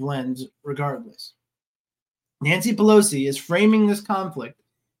objective lens regardless. Nancy Pelosi is framing this conflict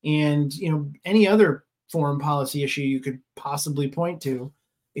and any other foreign policy issue you could possibly point to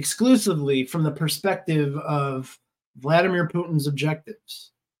exclusively from the perspective of Vladimir Putin's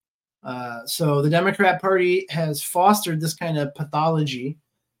objectives. So the Democrat Party has fostered this kind of pathology,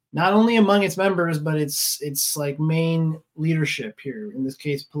 not only among its members, but its like main leadership here, in this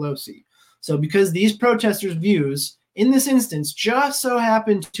case, Pelosi. So because these protesters' views in this instance just so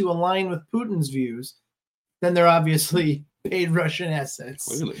happen to align with Putin's views, then they're obviously paid Russian assets.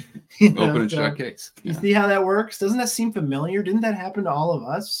 Clearly. Open and shut case. You see how that works? Doesn't that seem familiar? Didn't that happen to all of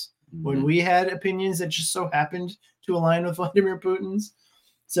us when we had opinions that just so happened to align with Vladimir Putin's?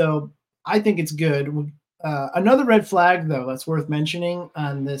 So I think it's good. Another red flag, though, that's worth mentioning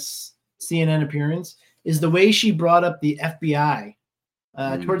on this CNN appearance is the way she brought up the FBI.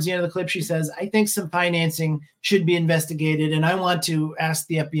 Towards the end of the clip, she says, I think some financing should be investigated, and I want to ask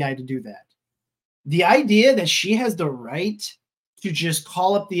the FBI to do that. The idea that she has the right to just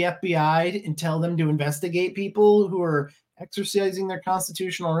call up the FBI and tell them to investigate people who are exercising their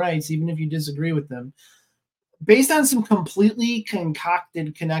constitutional rights, even if you disagree with them, based on some completely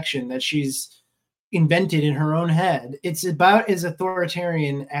concocted connection that she's invented in her own head, it's about as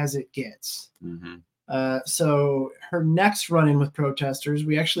authoritarian as it gets. So her next run-in with protesters,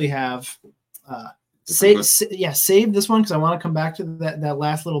 we actually have save this one because I want to come back to that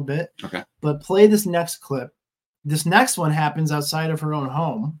last little bit. Okay. But play this next clip. This next one happens outside of her own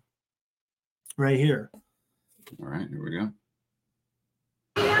home, right here. All right, here we go.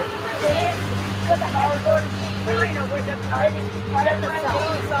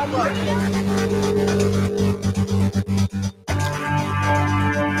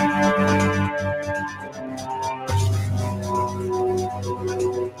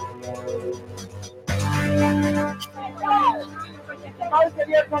 Most of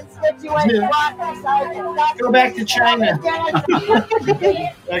your constituents Go back to China.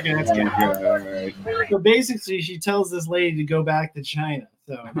 Okay, that's good. Right. So basically, she tells this lady to go back to China.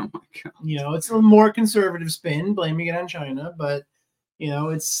 So, it's a more conservative spin, blaming it on China, but,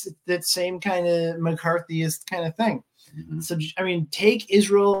 it's that same kind of McCarthyist kind of thing. So, take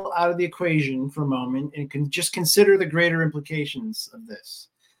Israel out of the equation for a moment and can just consider the greater implications of this.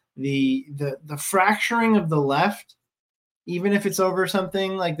 The fracturing of the left, even if it's over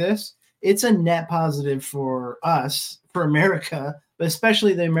something like this, it's a net positive for us, for America, but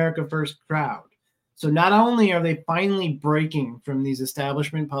especially the America First crowd. So not only are they finally breaking from these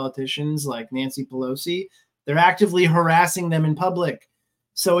establishment politicians like Nancy Pelosi, they're actively harassing them in public.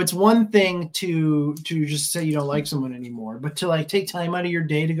 So it's one thing to just say you don't like someone anymore, but to take time out of your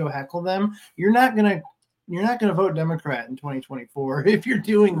day to go heckle them, you're not gonna vote Democrat in 2024 if you're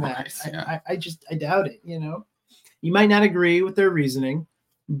doing that. I doubt it. You might not agree with their reasoning,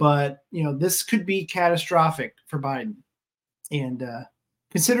 but this could be catastrophic for Biden. And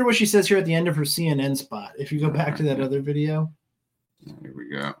consider what she says here at the end of her CNN spot. If you go back to that other video. Here we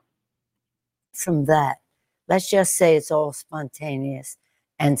go. From that, let's just say it's all spontaneous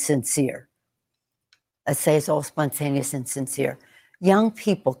and sincere. Let's say it's all spontaneous and sincere. Young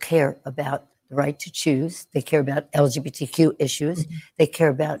people care about the right to choose. They care about LGBTQ issues. They care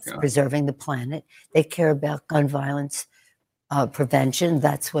about preserving the planet. They care about gun violence prevention.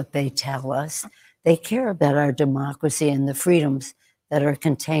 That's what they tell us. They care about our democracy and the freedoms that are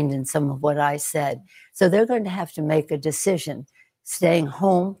contained in some of what I said. So they're going to have to make a decision, staying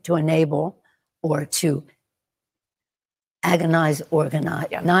home to enable or to organize,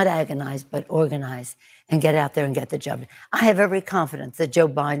 not agonize, but organize and get out there and get the job. I have every confidence that Joe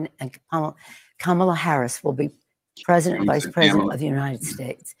Biden and Kamala Harris will be president, vice president of the United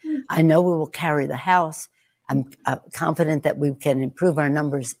States. I know we will carry the House. I'm confident that we can improve our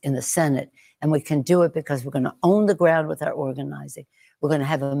numbers in the Senate, and we can do it because we're going to own the ground with our organizing. We're going to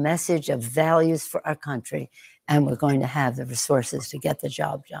have a message of values for our country, and we're going to have the resources to get the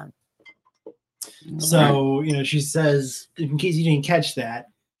job done. So, she says, in case you didn't catch that,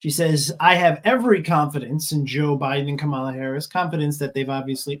 she says, I have every confidence in Joe Biden and Kamala Harris, confidence that they've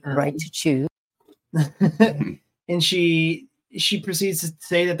obviously earned. Right to choose. And she proceeds to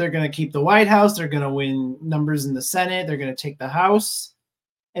say that they're going to keep the White House, they're going to win numbers in the Senate, they're going to take the House,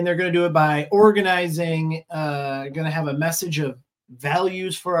 and they're going to do it by organizing, going to have a message of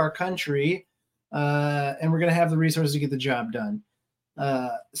values for our country, and we're going to have the resources to get the job done.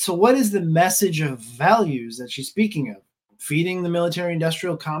 So what is the message of values that she's speaking of? Feeding the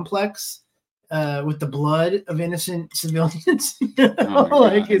military-industrial complex with the blood of innocent civilians? Is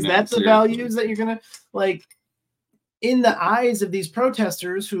that the values that you're going to, in the eyes of these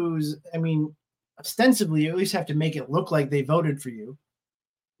protesters who's, ostensibly, you at least have to make it look like they voted for you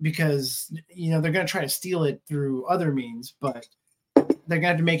because, they're going to try to steal it through other means, but they're going to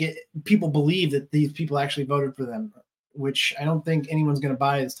have to make it, people believe that these people actually voted for them, which I don't think anyone's going to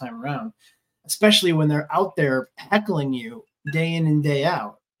buy this time around, especially when they're out there heckling you day in and day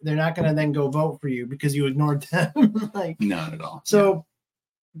out. They're not going to then go vote for you because you ignored them. Not at all. So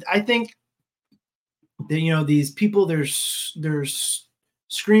I think that, these people, they're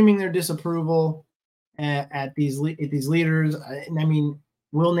screaming their disapproval at these leaders.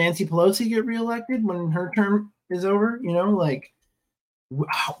 Will Nancy Pelosi get reelected when her term is over?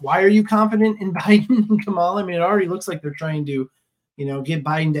 Why are you confident in Biden and Kamala? It already looks like they're trying to, get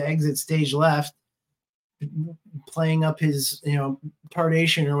Biden to exit stage left, playing up his,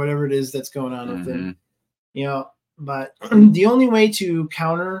 tardation or whatever it is that's going on with him. But the only way to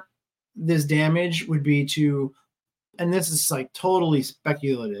counter this damage would be to, and this is totally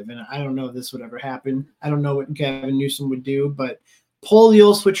speculative, and I don't know if this would ever happen. I don't know what Gavin Newsom would do, but pull the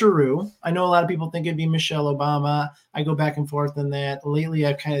old switcheroo. I know a lot of people think it'd be Michelle Obama. I go back and forth on that. Lately,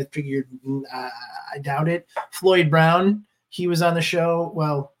 I've kind of figured I doubt it. Floyd Brown, he was on the show.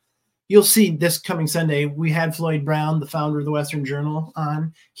 Well, you'll see this coming Sunday. We had Floyd Brown, the founder of the Western Journal,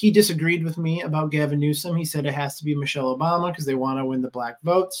 on. He disagreed with me about Gavin Newsom. He said it has to be Michelle Obama because they want to win the black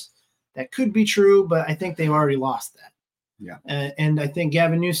votes. That could be true, but I think they've already lost that. Yeah. And I think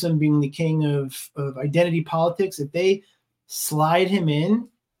Gavin Newsom, being the king of identity politics, if they slide him in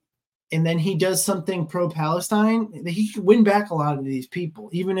and then he does something pro-Palestine, he could win back a lot of these people.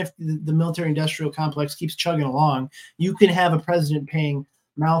 Even if the military-industrial complex keeps chugging along, you can have a president paying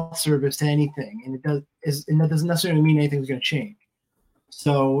mouth service to anything, and that doesn't necessarily mean anything's going to change.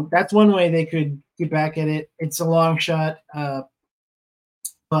 So that's one way they could get back at it. It's a long shot,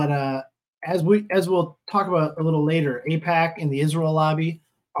 but as we'll talk about a little later, AIPAC and the Israel lobby,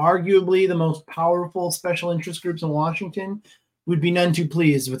 arguably the most powerful special interest groups in Washington, would be none too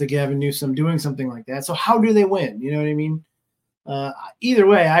pleased with a Gavin Newsom doing something like that. So how do they win? You know what I mean? Either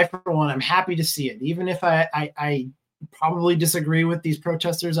way, I, for one, I'm happy to see it. Even if I probably disagree with these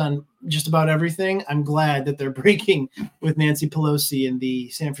protesters on just about everything, I'm glad that they're breaking with Nancy Pelosi and the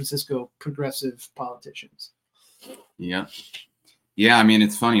San Francisco progressive politicians. Yeah. Yeah,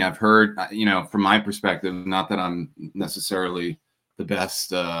 it's funny. I've heard, from my perspective, not that I'm necessarily the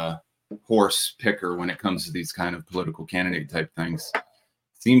best horse picker when it comes to these kind of political candidate type things.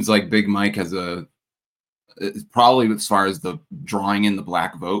 Seems like Big Mike has probably, as far as the drawing in the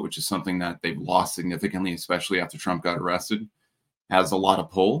black vote, which is something that they've lost significantly, especially after Trump got arrested, has a lot of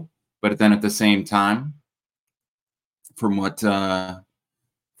pull. But then at the same time, from what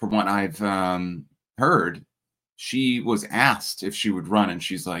I've heard, she was asked if she would run, and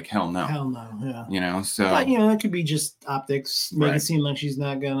she's like, "Hell no, hell no." Yeah, so but, that could be just optics, make it seem like she's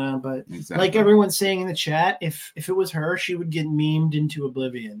not gonna. But exactly. Like everyone's saying in the chat, if it was her, she would get memed into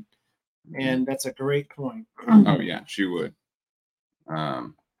oblivion, and that's a great point. Oh yeah, she would.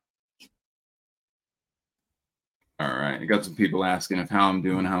 All right, I got some people asking if how I'm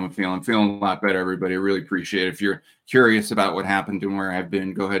doing, how I'm feeling. Feeling a lot better, everybody. I really appreciate it. If you're curious about what happened and where I've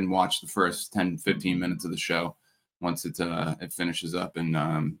been, go ahead and watch the first 10, 15 minutes of the show once it finishes up, and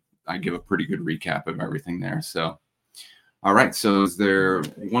I give a pretty good recap of everything there. So, all right. So is there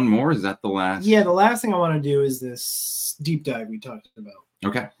one more? Is that the last? Yeah, the last thing I want to do is this deep dive we talked about.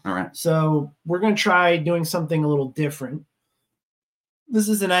 Okay. All right. So we're going to try doing something a little different. This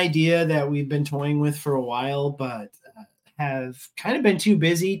is an idea that we've been toying with for a while, but have kind of been too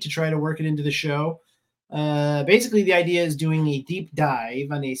busy to try to work it into the show. Basically, the idea is doing a deep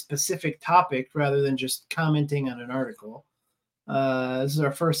dive on a specific topic rather than just commenting on an article. This is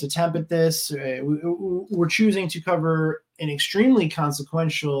our first attempt at this. We're choosing to cover an extremely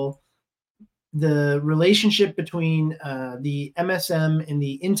consequential, the relationship between the MSM and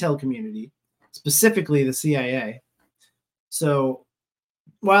the intel community, specifically the CIA. So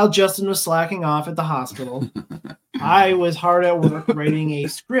while Justin was slacking off at the hospital, I was hard at work writing a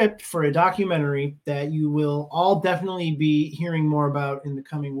script for a documentary that you will all definitely be hearing more about in the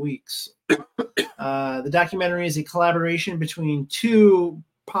coming weeks. The documentary is a collaboration between two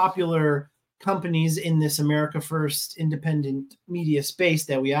popular companies in this America First independent media space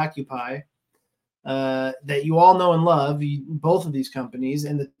that we occupy, that you all know and love, both of these companies.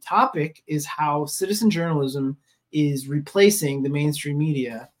 And the topic is how citizen journalism is replacing the mainstream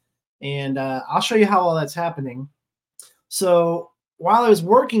media. And I'll show you how all that's happening. So while I was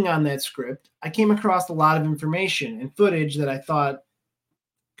working on that script, I came across a lot of information and footage that I thought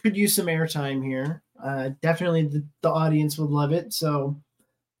could use some airtime here. Definitely the audience would love it. So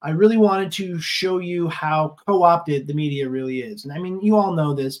I really wanted to show you how co-opted the media really is. And I mean, you all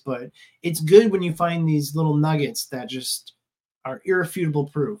know this, but it's good when you find these little nuggets that just are irrefutable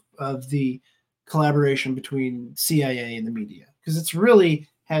proof of the collaboration between CIA and the media. Because it's really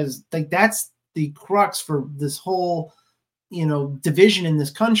that's the crux for this whole division in this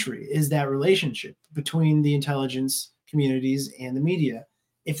country, is that relationship between the intelligence communities and the media.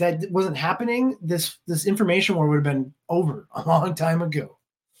 If that wasn't happening, this information war would have been over a long time ago.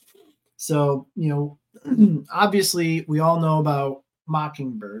 So, obviously we all know about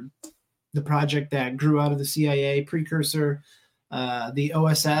Mockingbird, the project that grew out of the CIA precursor, the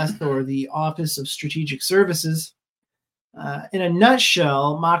OSS, or the Office of Strategic Services. In a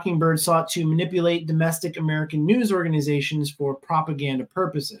nutshell, Mockingbird sought to manipulate domestic American news organizations for propaganda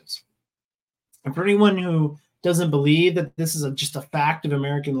purposes. And for anyone who doesn't believe that this is just a fact of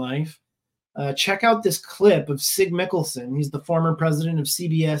American life, check out this clip of Sig Mickelson. He's the former president of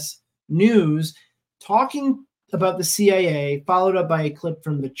CBS News, talking about the CIA, followed up by a clip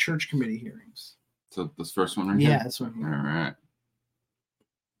from the Church Committee hearings. So this first one right here? Yeah, this one here. All right.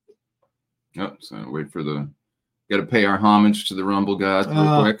 Yep, so wait for the... Got to pay our homage to the Rumble gods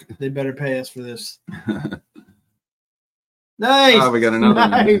real quick. They better pay us for this. Nice. Oh, we got another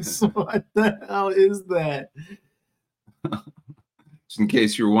nice. What the hell is that? Just in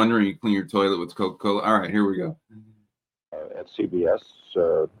case you were wondering, you clean your toilet with Coca-Cola. All right, here we go. At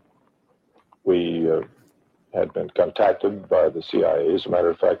CBS, we had been contacted by the CIA. As a matter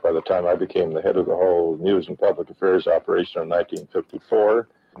of fact, by the time I became the head of the whole news and public affairs operation in 1954,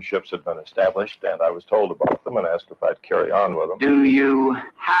 ships had been established, and I was told about them and asked if I'd carry on with them. Do you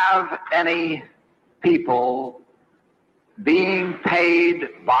have any people being paid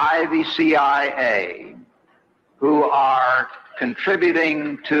by the CIA who are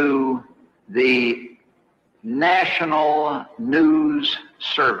contributing to the national news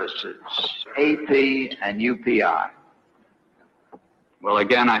services, AP and UPI? Well,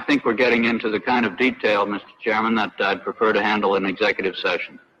 again, I think we're getting into the kind of detail, Mr. Chairman, that I'd prefer to handle in executive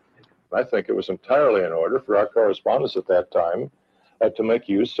session. I think it was entirely in order for our correspondents at that time to make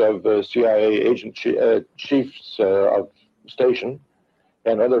use of CIA agent chiefs of station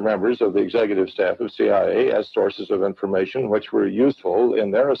and other members of the executive staff of CIA as sources of information which were useful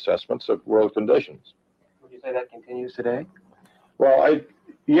in their assessments of world conditions. Would you say that continues today? Well,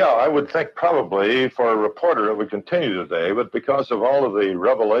 I would think probably for a reporter it would continue today, but because of all of the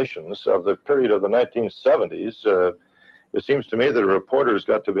revelations of the period of the 1970s, it seems to me that a reporter's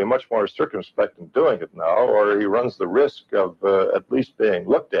got to be much more circumspect in doing it now, or he runs the risk of at least being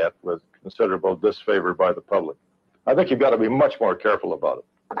looked at with considerable disfavor by the public. I think you've got to be much more careful about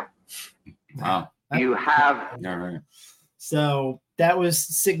it. Wow. You have... All right. So that was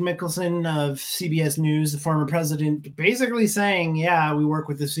Sig Mickelson of CBS News, the former president, basically saying, yeah, we work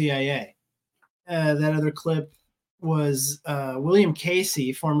with the CIA. That other clip was William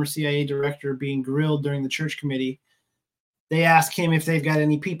Casey, former CIA director, being grilled during the Church Committee. They asked him if they've got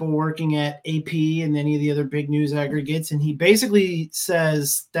any people working at AP and any of the other big news aggregates, and he basically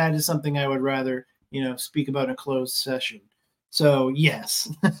says that is something I would rather, speak about in a closed session. So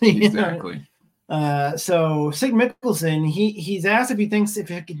yes, exactly. So Sig Mickelson, he's asked if he thinks if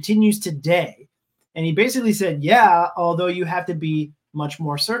it continues today, and he basically said, yeah, although you have to be much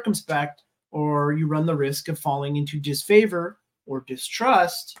more circumspect, or you run the risk of falling into disfavor or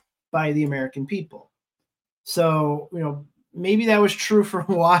distrust by the American people. So, maybe that was true for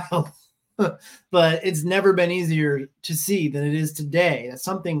a while, but it's never been easier to see than it is today that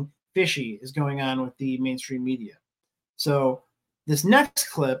something fishy is going on with the mainstream media. So this next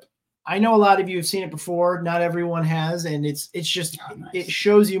clip, I know a lot of you have seen it before. Not everyone has. And it's just, it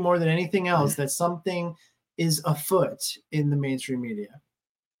shows you more than anything else that something is afoot in the mainstream media.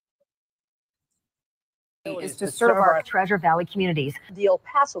 Is to serve our Treasure Valley communities, the El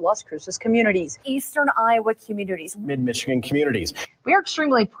Paso, Las Cruces communities, Eastern Iowa communities, Mid-Michigan communities. We are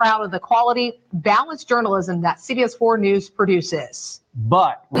extremely proud of the quality, balanced journalism that CBS 4 News produces.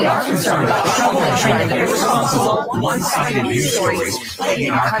 But we are concerned about troubling irresponsible, one-sided news stories plaguing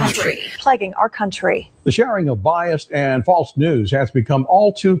our country. The sharing of biased and false news has become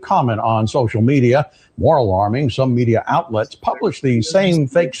all too common on social media. More alarming, some media outlets publish these same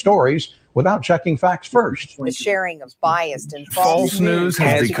fake stories without checking facts first. The sharing of biased and false news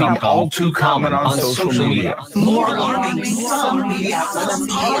has become all too common on social media. More alarming, some media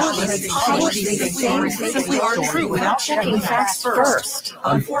outlets publish these things simply aren't true without checking facts first.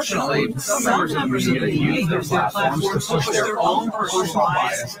 Unfortunately, some members of the media use their platforms to push their own personal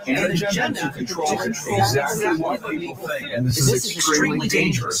bias and agenda to control exactly what people think. And this is extremely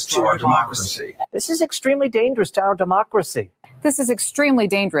dangerous to our democracy. this is extremely dangerous to our democracy. This is extremely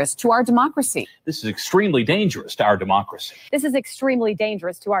dangerous to our democracy. This is extremely dangerous to our democracy. This is extremely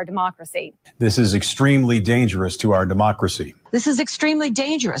dangerous to our democracy. This is extremely dangerous to our democracy. This is extremely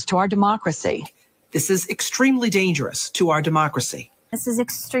dangerous to our democracy. This is extremely dangerous to our democracy. This is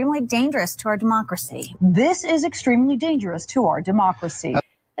extremely dangerous to our democracy. This is extremely dangerous to our democracy.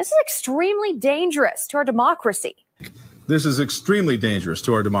 This is extremely dangerous to our democracy. This is extremely dangerous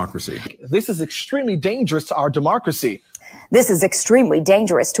to our democracy. This is extremely dangerous to our democracy. This is extremely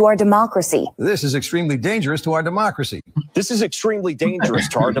dangerous to our democracy. This is extremely dangerous to our democracy. This is extremely dangerous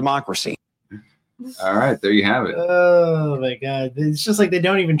to our democracy. All right, there you have it. Oh my God. It's just like they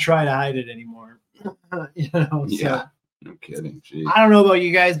don't even try to hide it anymore. So, Yeah, no kidding. Jeez. I don't know about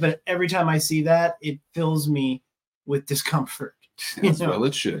you guys, but every time I see that, it fills me with discomfort. Well,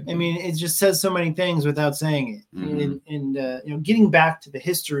 it should. I mean, it just says so many things without saying it. Mm-hmm. And getting back to the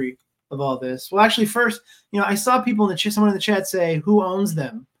history of all this. Well, actually, first, I saw people in the chat, someone in the chat say, who owns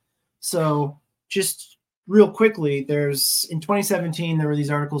them? So just real quickly, in 2017, there were these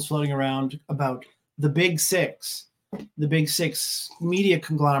articles floating around about the Big Six media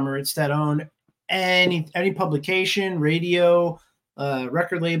conglomerates that own any publication, radio,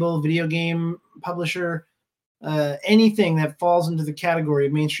 record label, video game publisher, anything that falls into the category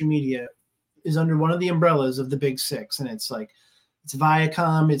of mainstream media is under one of the umbrellas of the Big Six. And it's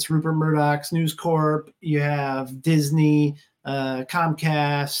Viacom, it's Rupert Murdoch's News Corp, you have Disney,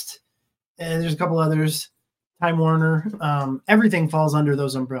 Comcast, and there's a couple others, Time Warner. Everything falls under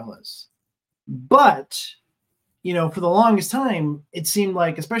those umbrellas. But, for the longest time, it seemed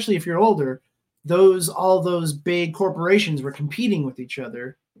like, especially if you're older, all those big corporations were competing with each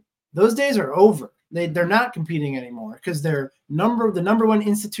other. Those days are over. They're not competing anymore because the number one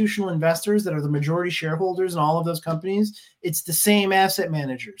institutional investors that are the majority shareholders in all of those companies, it's the same asset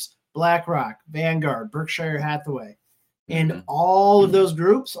managers: BlackRock, Vanguard, Berkshire Hathaway. And all of those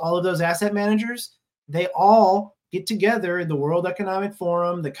groups, all of those asset managers, they all get together in the World Economic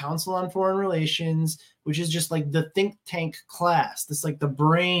Forum, the Council on Foreign Relations, which is just like the think tank class. That's like the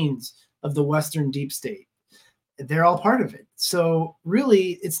brains of the Western deep state. They're all part of it. So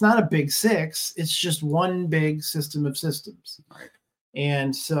really, it's not a big six. It's just one big system of systems. Right.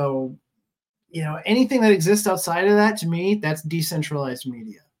 And so, anything that exists outside of that, to me, that's decentralized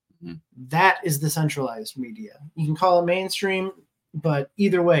media. Mm-hmm. That is the centralized media. You can call it mainstream, but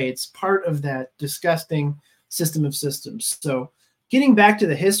either way, it's part of that disgusting system of systems. So getting back to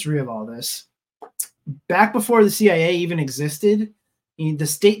the history of all this, back before the CIA even existed, the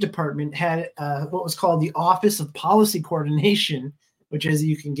State Department had what was called the Office of Policy Coordination, which, as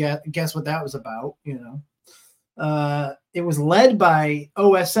you can guess what that was about. It was led by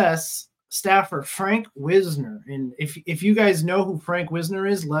OSS staffer Frank Wisner. And if you guys know who Frank Wisner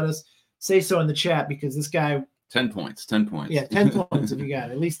is, let us say so in the chat, because this guy... 10 points. 10 points. Yeah, 10 points if you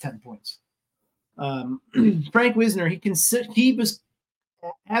got it, at least 10 points. Frank Wisner, he was,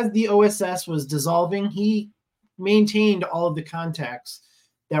 as the OSS was dissolving, he maintained all of the contacts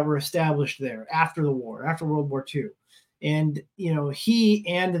that were established there after the war, after World War II. And, he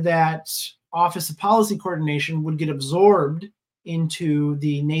and that Office of Policy Coordination would get absorbed into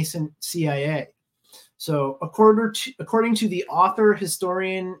the nascent CIA. So according to the author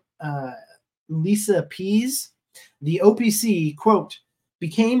historian Lisa Pease, the OPC, quote,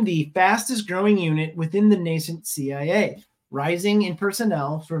 became the fastest growing unit within the nascent CIA, rising in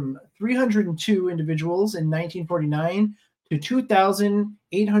personnel from 302 individuals in 1949 to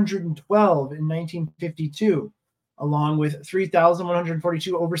 2,812 in 1952, along with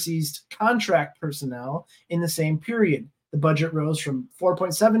 3,142 overseas contract personnel in the same period. The budget rose from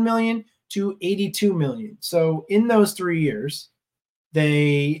 4.7 million to 82 million. So in those 3 years,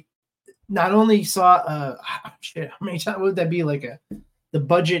 they not only saw how many times would that be, like the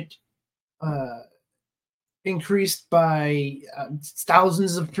budget increased by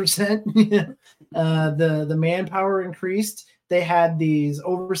thousands of percent. The manpower increased. They had these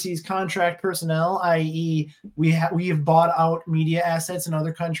overseas contract personnel, i.e., we have bought out media assets in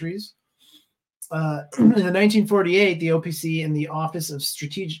other countries. In the 1948, the OPC and the Office of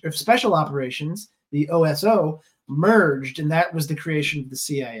Special Operations, the OSO, merged, and that was the creation of the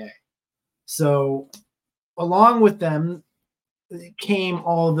CIA. So, along with them came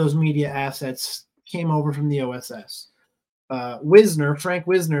all of those media assets came over from the OSS. Frank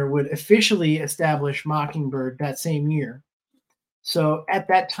Wisner, would officially establish Mockingbird that same year. So at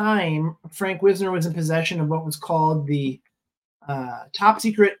that time, Frank Wisner was in possession of what was called the Top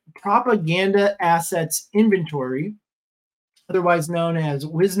Secret Propaganda Assets Inventory, otherwise known as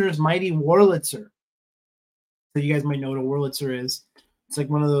Wisner's Mighty Wurlitzer. So you guys might know what a Wurlitzer is. It's like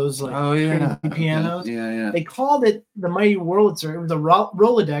one of those crazy pianos. Yeah. They called it the Mighty Wurlitzer. It was a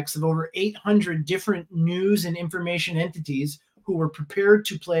Rolodex of over 800 different news and information entities who were prepared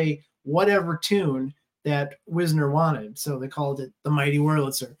to play whatever tune that Wisner wanted. So they called it the Mighty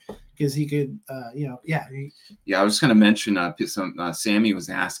Wurlitzer because he could, I was just going to mention Sammy was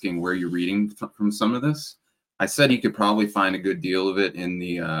asking where you're reading from some of this. I said he could probably find a good deal of it in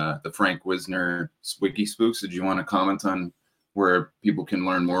the Frank Wisner Wiki Spooks. Did you want to comment on where people can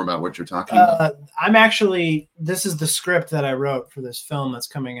learn more about what you're talking about? This is the script that I wrote for this film that's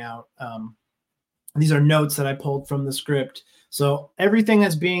coming out. These are notes that I pulled from the script. So everything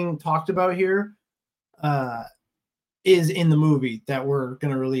that's being talked about here is in the movie that we're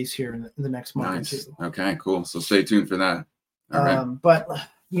going to release here in the next month or two. Okay, cool. So stay tuned for that. All right. But,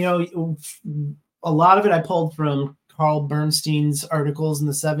 a lot of it I pulled from Carl Bernstein's articles in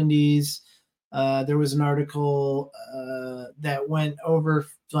the 70s. There was an article that went over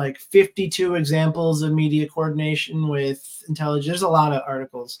like 52 examples of media coordination with intelligence. There's a lot of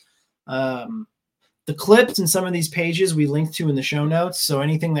articles. The clips in some of these pages we link to in the show notes. So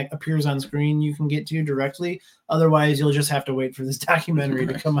anything that appears on screen, you can get to directly. Otherwise, you'll just have to wait for this documentary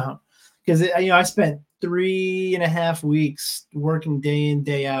to come out. Because, I spent 3.5 weeks working day in,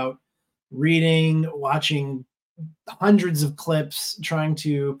 day out, reading, watching hundreds of clips, trying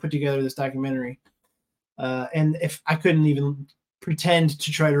to put together this documentary. And if I couldn't even pretend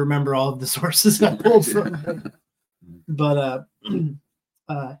to try to remember all of the sources I pulled from. But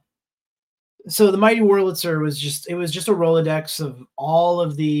so the Mighty Wurlitzer was just a Rolodex of all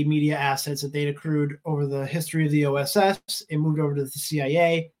of the media assets that they'd accrued over the history of the OSS. It moved over to the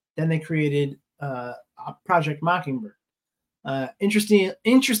CIA. Then they created Project Mockingbird.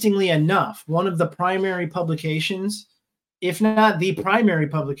 Interestingly enough, one of the primary publications, if not the primary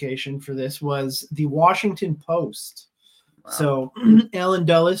publication for this, was the Washington Post. Wow. So Alan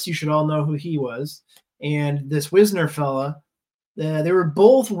Dulles, you should all know who he was, and this Wisner fella, they were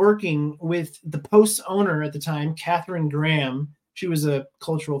both working with the Post's owner at the time, Catherine Graham. She was a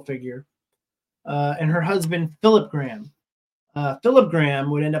cultural figure, and her husband, Philip Graham. Philip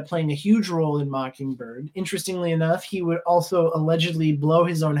Graham would end up playing a huge role in Mockingbird. Interestingly enough, he would also allegedly blow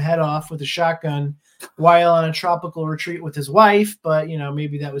his own head off with a shotgun while on a tropical retreat with his wife. But,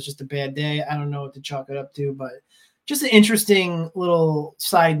 maybe that was just a bad day. I don't know what to chalk it up to, but just an interesting little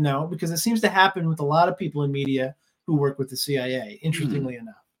side note, because it seems to happen with a lot of people in media who work with the CIA, interestingly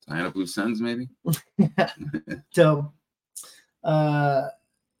enough. Tying up loose ends, maybe? So,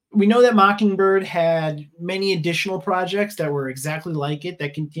 we know that Mockingbird had many additional projects that were exactly like it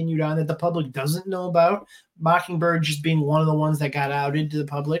that continued on that the public doesn't know about. Mockingbird just being one of the ones that got outed to the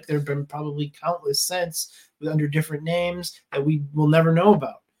public. There have been probably countless since under different names that we will never know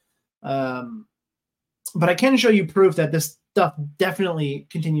about. But I can show you proof that this stuff definitely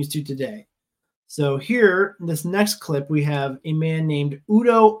continues to today. So here, in this next clip, we have a man named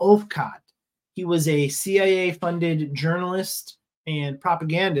Udo Olfkott. He was a CIA-funded journalist and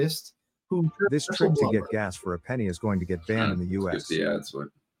propagandist who... This trick to get gas for a penny is going to get banned in the U.S. Yeah, that's what...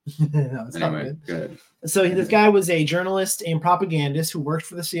 No, anyway, good. So this guy was a journalist and propagandist who worked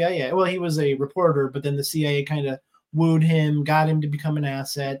for the CIA. Well, he was a reporter, but then the CIA kind of wooed him, got him to become an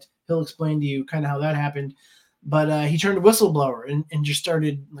asset. He'll explain to you kind of how that happened. But he turned a whistleblower and just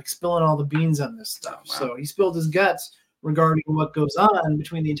started spilling all the beans on this stuff. Wow. So he spilled his guts regarding what goes on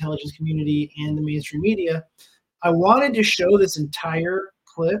between the intelligence community and the mainstream media. I wanted to show this entire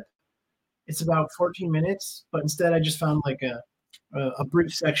clip. It's about 14 minutes, but instead I just found a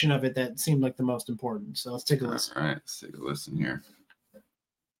brief section of it that seemed like the most important. So let's take a listen. All right, let's take a listen here.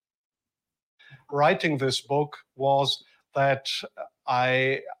 Writing this book was that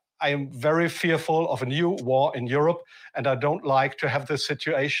I am very fearful of a new war in Europe, and I don't like to have this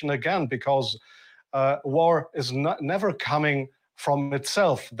situation again, because war is never coming from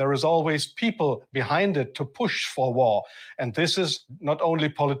itself. There is always people behind it to push for war. And this is not only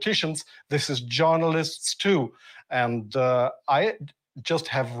politicians, this is journalists too. And I just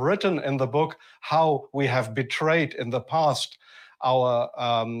have written in the book how we have betrayed in the past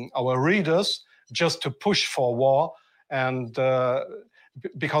our readers just to push for war. And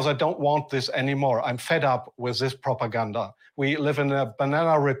because I don't want this anymore. I'm fed up with this propaganda. We live in a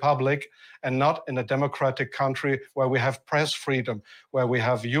banana republic and not in a democratic country where we have press freedom, where we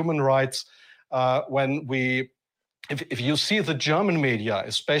have human rights. If you see the German media,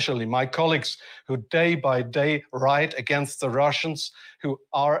 especially my colleagues who day by day write against the Russians, who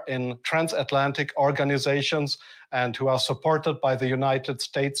are in transatlantic organizations and who are supported by the United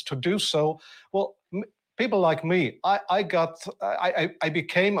States to do so, well, people like me, I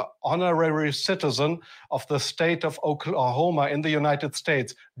became an honorary citizen of the state of Oklahoma in the United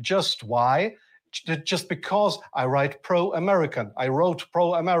States. Just why? Just because I write pro-American. I wrote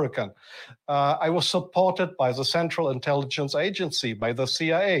pro-American. I was supported by the Central Intelligence Agency, by the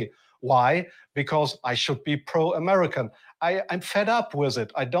CIA. Why? Because I should be pro-American. I'm fed up with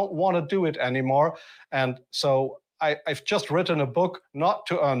it. I don't want to do it anymore. And so I've just written a book not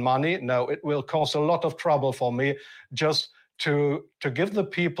to earn money. No, it will cause a lot of trouble for me, just to give the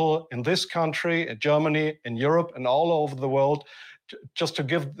people in this country, in Germany, in Europe, and all over the world, just to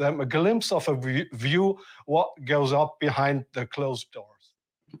give them a glimpse of a view what goes up behind the closed doors.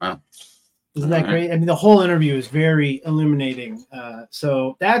 Wow. Isn't that great? I mean, the whole interview is very illuminating.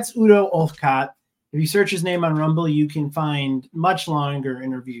 So that's Udo Olfkott. If you search his name on Rumble, you can find much longer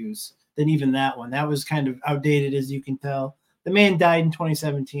interviews than even that one. That was kind of outdated, as you can tell. The man died in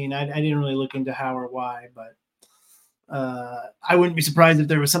 2017. I didn't really look into how or why, but I wouldn't be surprised if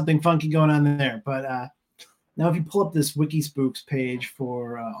there was something funky going on there. But now if you pull up this Wikispooks page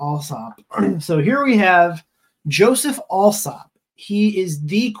for Alsop, so here we have Joseph Alsop. He is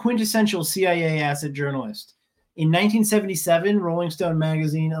the quintessential CIA asset journalist. In 1977, Rolling Stone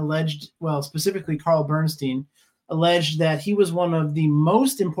magazine alleged, well, specifically Carl Bernstein, alleged that he was one of the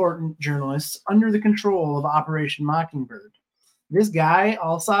most important journalists under the control of Operation Mockingbird. This guy,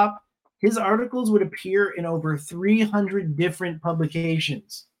 Alsop, his articles would appear in over 300 different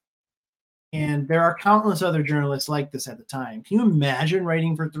publications. And there are countless other journalists like this at the time. Can you imagine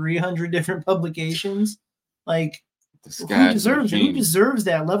writing for 300 different publications? Like, who deserves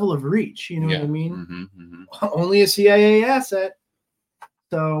that level of reach? You know what I mean? Only a CIA asset.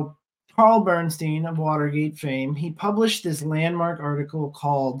 So Carl Bernstein of Watergate fame, he published this landmark article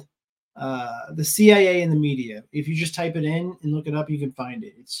called The CIA in the Media. If you just type it in and look it up, you can find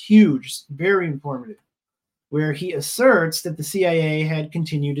it. It's huge, very informative, where he asserts that the CIA had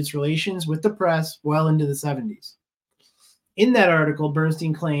continued its relations with the press well into the 70s. In that article,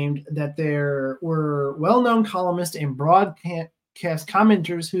 Bernstein claimed that there were well-known columnists and broadcast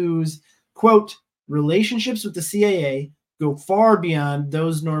commenters whose, quote, relationships with the CIA go far beyond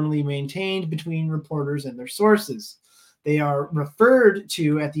those normally maintained between reporters and their sources. They are referred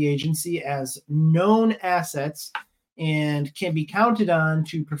to at the agency as known assets and can be counted on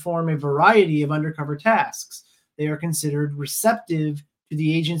to perform a variety of undercover tasks. They are considered receptive to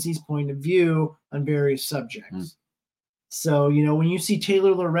the agency's point of view on various subjects. So, you know, when you see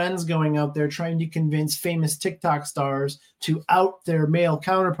Taylor Lorenz going out there trying to convince famous TikTok stars to out their male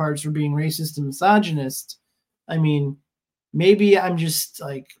counterparts for being racist and misogynist, I mean, maybe I'm just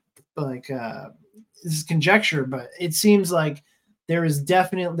like this is conjecture, but it seems like there is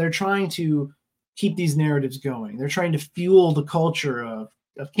definitely, they're trying to keep these narratives going. They're trying to fuel the culture of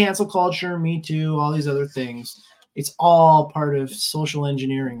cancel culture, Me Too, all these other things. It's all part of social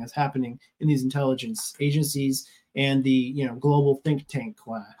engineering that's happening in these intelligence agencies and the, you know, global think tank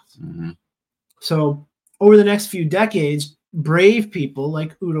class. So over the next few decades, brave people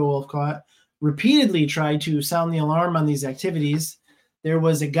like Udo Olfkott repeatedly tried to sound the alarm on these activities. There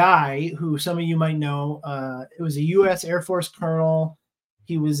was a guy who some of you might know. It was a U.S. Air Force colonel.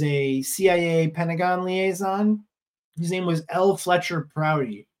 He was a CIA Pentagon liaison. His name was L. Fletcher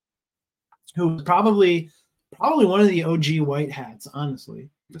Prouty, who was probably one of the OG white hats, honestly.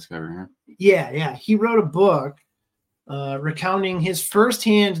 This guy right here? Yeah. He wrote a book recounting his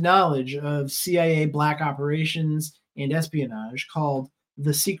firsthand knowledge of CIA black operations and espionage called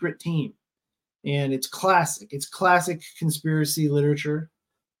The Secret Team. And it's classic. It's classic conspiracy literature.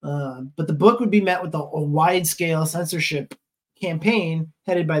 But the book would be met with a wide-scale censorship campaign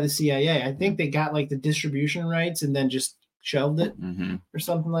headed by the CIA. I think they got like the distribution rights and then just shelved it or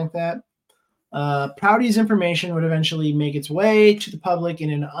something like that. Prouty's information would eventually make its way to the public in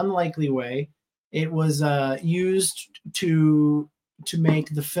an unlikely way. It was used to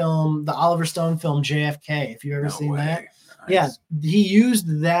make the Oliver Stone film JFK. If you've ever seen that, Yeah, he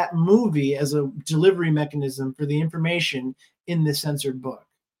used that movie as a delivery mechanism for the information in the censored book,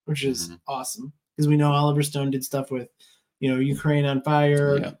 which is awesome because we know Oliver Stone did stuff with, Ukraine on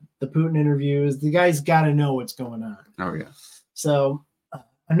fire, the Putin interviews. The guy's got to know what's going on. Oh yeah. So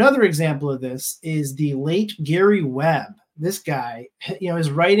another example of this is the late Gary Webb. This guy, his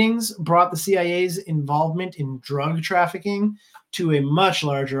writings brought the CIA's involvement in drug trafficking to a much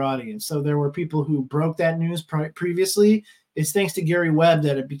larger audience. So there were people who broke that news previously. It's thanks to Gary Webb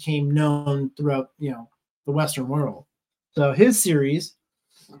that it became known throughout, the Western world. So his series,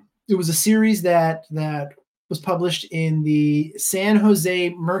 it was a series that was published in the San Jose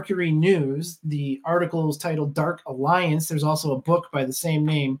Mercury News. The article is titled Dark Alliance. There's also a book by the same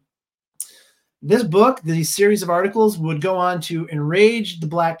name. This book, the series of articles, would go on to enrage the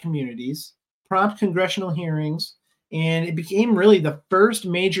Black communities, prompt congressional hearings, and it became really the first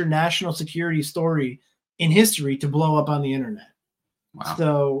major national security story in history to blow up on the internet. Wow.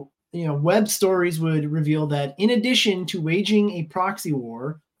 So, web stories would reveal that in addition to waging a proxy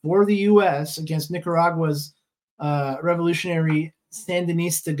war for the U.S. against Nicaragua's revolutionary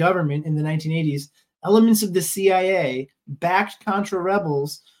Sandinista government in the 1980s, elements of the CIA backed Contra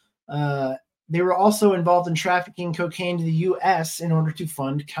rebels. They were also involved in trafficking cocaine to the U.S. in order to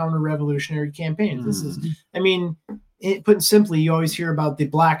fund counter-revolutionary campaigns. This is, put simply, you always hear about the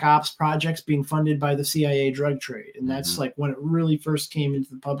Black Ops projects being funded by the CIA drug trade, and that's like when it really first came into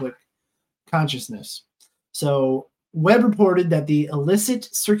the public consciousness. So Webb reported that the illicit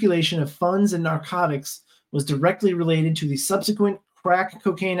circulation of funds and narcotics was directly related to the subsequent crack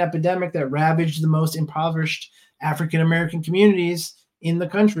cocaine epidemic that ravaged the most impoverished African-American communities in the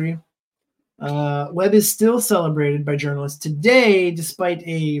country. Webb is still celebrated by journalists today, despite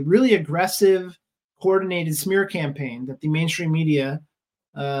a really aggressive, coordinated smear campaign that the mainstream media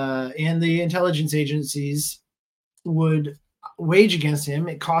and the intelligence agencies would wage against him.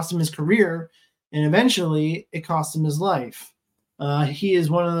 It cost him his career, and eventually it cost him his life. He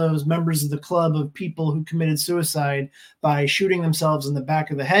is one of those members of the club of people who committed suicide by shooting themselves in the back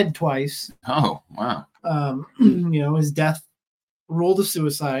of the head twice. Oh, wow. His death ruled a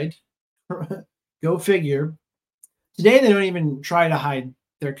suicide. Go figure. Today, they don't even try to hide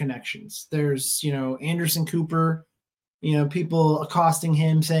their connections. There's, Anderson Cooper, people accosting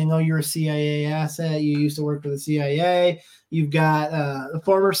him saying, oh, you're a CIA asset. You used to work for the CIA. You've got the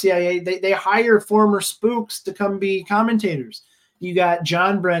former CIA. They hire former spooks to come be commentators. You got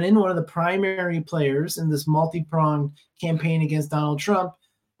John Brennan, one of the primary players in this multi-pronged campaign against Donald Trump,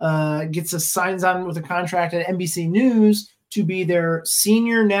 signs on with a contract at NBC News to be their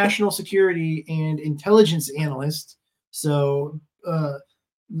senior national security and intelligence analyst. So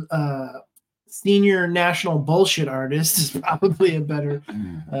senior national bullshit artist is probably a better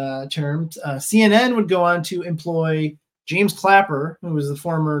term. CNN would go on to employ James Clapper, who was the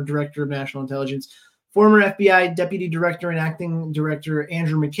former director of national intelligence, former FBI deputy director and acting director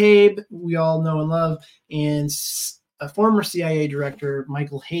Andrew McCabe, we all know and love, and a former CIA director,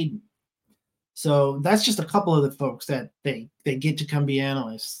 Michael Hayden. So that's just a couple of the folks that they get to come be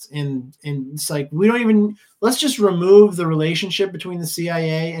analysts. And it's like, let's just remove the relationship between the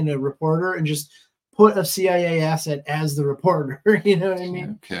CIA and a reporter and just put a CIA asset as the reporter. You know what I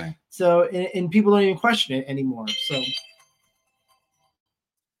mean? Okay. So, and people don't even question it anymore.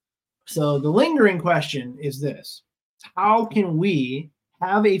 So the lingering question is this: how can we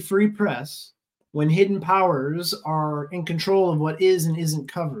have a free press when hidden powers are in control of what is and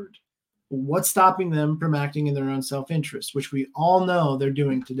isn't covered? What's stopping them from acting in their own self-interest, which we all know they're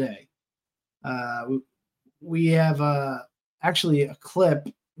doing today? We have actually a clip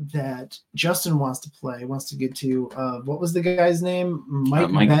that Justin wants to get to. What was the guy's name?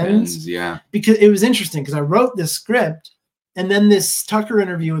 Mike Benz? Yeah. Because it was interesting because I wrote this script and then this Tucker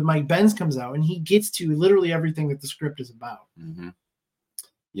interview with Mike Benz comes out and he gets to literally everything that the script is about. Mm-hmm.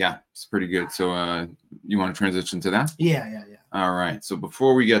 Yeah, it's pretty good. So you want to transition to that? Yeah. All right. So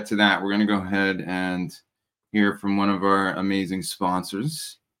before we get to that, we're going to go ahead and hear from one of our amazing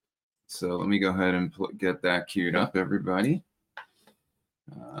sponsors. So let me go ahead and get that queued up, everybody.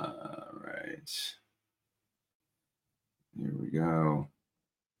 All right. Here we go.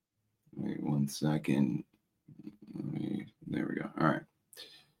 Wait 1 second. There we go. All right.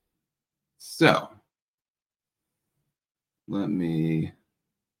 So let me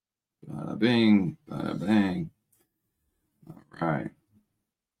bada bing, bada bang. All right.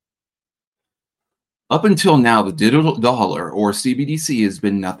 Up until now, the digital dollar, or CBDC, has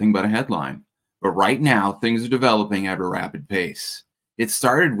been nothing but a headline. But right now, things are developing at a rapid pace. It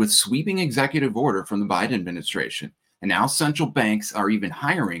started with sweeping executive order from the Biden administration, and now central banks are even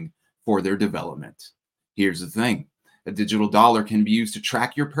hiring for their development. Here's the thing. A digital dollar can be used to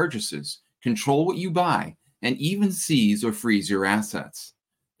track your purchases, control what you buy, and even seize or freeze your assets.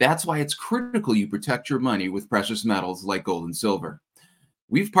 That's why it's critical you protect your money with precious metals like gold and silver.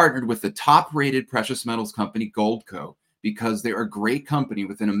 We've partnered with the top-rated precious metals company, Goldco, because they're a great company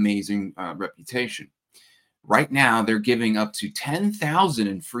with an amazing reputation. Right now, they're giving up to $10,000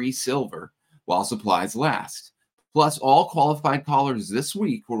 in free silver while supplies last. Plus, all qualified callers this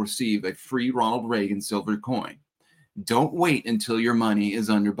week will receive a free Ronald Reagan silver coin. Don't wait until your money is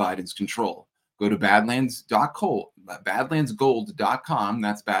under Biden's control. Go to badlandsgold.com,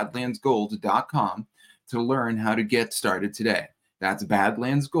 that's badlandsgold.com, to learn how to get started today. That's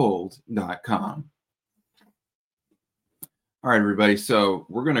badlandsgold.com. All right, everybody. So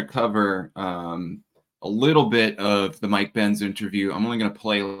we're going to cover a little bit of the Mike Benz interview. I'm only going to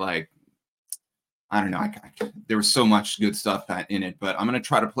play I don't know. There was so much good stuff in it, but I'm going to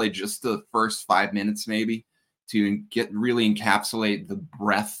try to play just the first 5 minutes maybe to really encapsulate the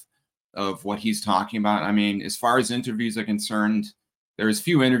breadth of what he's talking about. I mean, as far as interviews are concerned, there's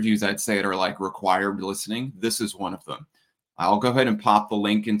few interviews I'd say that are like required listening. This is one of them. I'll go ahead and pop the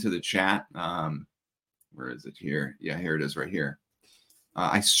link into the chat. Where is it here? Yeah, here it is right here.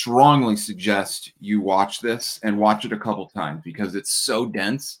 I strongly suggest you watch this and watch it a couple times because it's so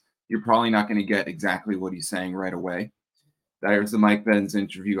dense. You're probably not going to get exactly what he's saying right away. There's the Mike Benz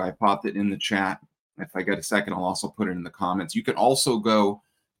interview. I popped it in the chat. If I get a second, I'll also put it in the comments. You can also go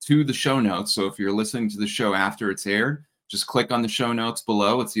to the show notes. So if you're listening to the show after it's aired, just click on the show notes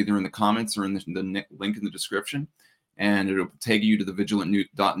below. It's either in the comments or in the link in the description. And it'll take you to the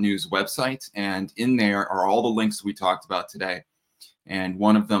Vigilant.news website. And in there are all the links we talked about today. And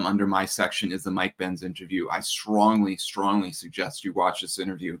one of them under my section is the Mike Benz interview. I strongly, strongly suggest you watch this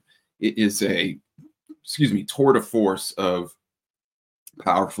interview. It is a, tour de force of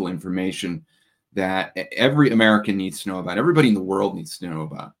powerful information that every American needs to know about. Everybody in the world needs to know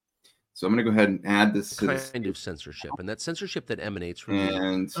about. So I'm going to go ahead and add this to this. Kind of censorship, and that censorship that emanates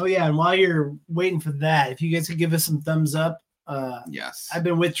from Oh yeah, and while you're waiting for that, if you guys could give us some thumbs up. Yes. I've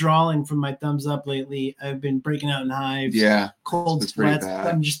been withdrawing from my thumbs up lately. I've been breaking out in hives. Yeah. Cold sweats.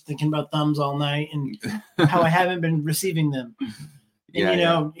 I'm just thinking about thumbs all night and how I haven't been receiving them.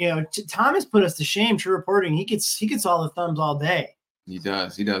 And you know, Thomas put us to shame. True reporting. He gets all the thumbs all day. He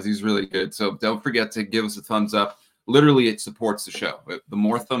does. He's really good. So don't forget to give us a thumbs up. Literally, it supports the show. The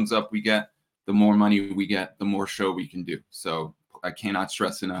more thumbs up we get, the more money we get, the more show we can do. So I cannot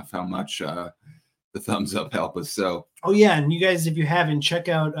stress enough how much the thumbs up help us. So oh yeah, and you guys, if you haven't, check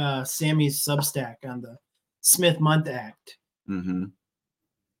out Sammy's Substack on the Smith Month Act. Mm-hmm.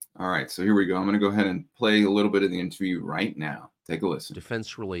 All right, so here we go. I'm going to go ahead and play a little bit of the interview right now. Take a listen.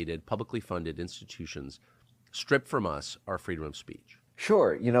 Defense-related, publicly funded institutions strip from us our freedom of speech.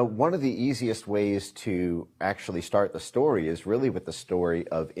 Sure. You know, one of the easiest ways to actually start the story is really with the story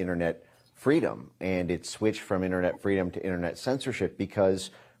of internet freedom and its switch from internet freedom to internet censorship,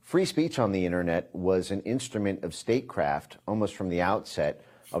 because free speech on the internet was an instrument of statecraft almost from the outset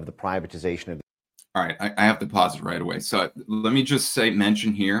of the privatization of. All right, I have to pause it right away. So let me just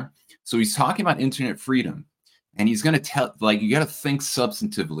mention here. So he's talking about internet freedom, and he's going to tell, you got to think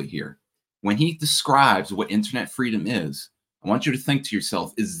substantively here. When he describes what internet freedom is, I want you to think to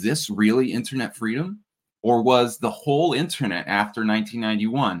yourself, is this really internet freedom? Or was the whole internet after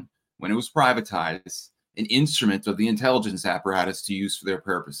 1991, when it was privatized, an instrument of the intelligence apparatus to use for their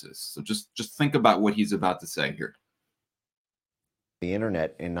purposes? So just think about what he's about to say here. The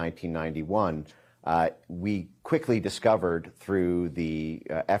internet in 1991, we quickly discovered through the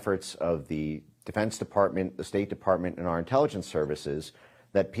efforts of the Defense Department, the State Department, and our intelligence services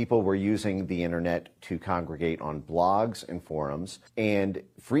that people were using the internet to congregate on blogs and forums. And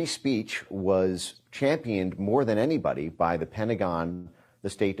free speech was championed more than anybody by the Pentagon, the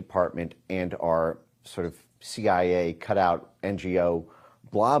State Department, and our sort of CIA cutout NGO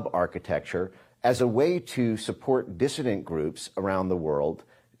blob architecture as a way to support dissident groups around the world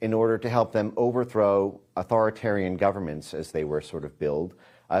in order to help them overthrow authoritarian governments as they were sort of billed.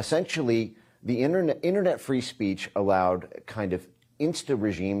 Essentially, the internet free speech allowed kind of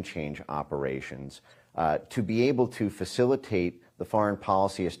insta-regime change operations to be able to facilitate the foreign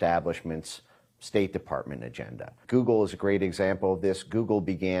policy establishment's State Department agenda. Google is a great example of this. Google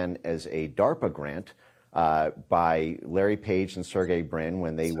began as a DARPA grant by Larry Page and Sergey Brin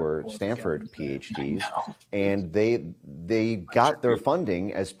when they were Stanford PhDs, and they got their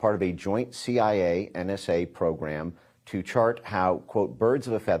funding as part of a joint CIA-NSA program to chart how, quote, birds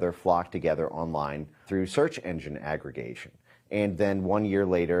of a feather flock together online through search engine aggregation. And then 1 year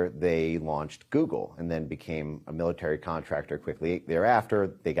later, they launched Google and then became a military contractor quickly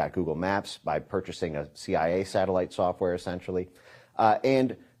thereafter. They got Google Maps by purchasing a CIA satellite software, essentially.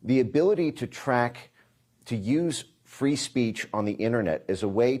 And the ability to use free speech on the internet as a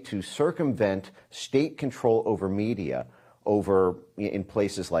way to circumvent state control over media in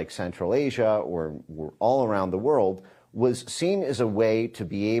places like Central Asia or all around the world was seen as a way to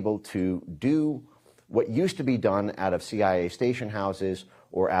be able to do what used to be done out of CIA station houses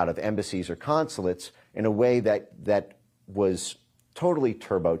or out of embassies or consulates in a way that was totally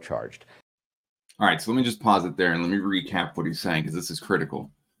turbocharged. All right, so let me just pause it there and let me recap what he's saying, because this is critical.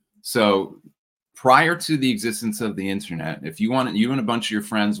 So prior to the existence of the internet, if you and a bunch of your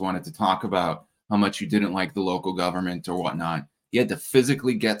friends wanted to talk about how much you didn't like the local government or whatnot, you had to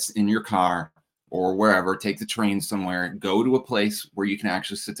physically get in your car or wherever, take the train somewhere, go to a place where you can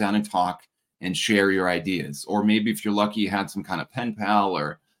actually sit down and talk and share your ideas. Or maybe if you're lucky, you had some kind of pen pal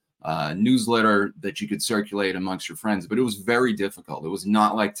or newsletter that you could circulate amongst your friends. But it was very difficult. It was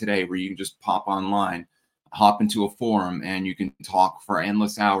not like today where you can just pop online, hop into a forum, and you can talk for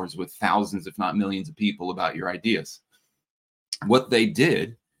endless hours with thousands, if not millions of people about your ideas. What they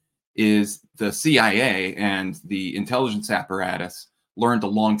did is the CIA and the intelligence apparatus learned a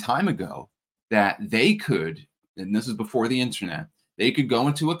long time ago that they could, and this is before the internet, they could go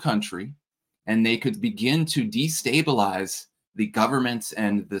into a country and they could begin to destabilize the government's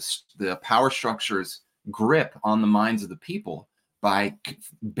and the power structure's grip on the minds of the people by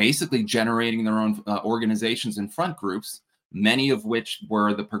basically generating their own organizations and front groups, many of which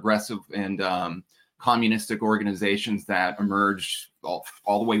were the progressive and communistic organizations that emerged all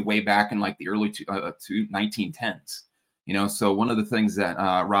the way back in like the early 1910s. You know, so one of the things that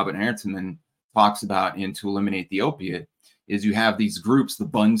Robert Arenteman talks about in To Eliminate the Opiate is you have these groups, the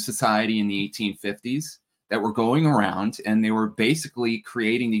Bund Society in the 1850s, that were going around and they were basically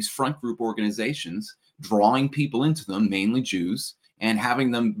creating these front group organizations, drawing people into them, mainly Jews, and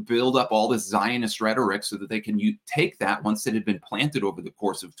having them build up all this Zionist rhetoric so that they can take that once it had been planted over the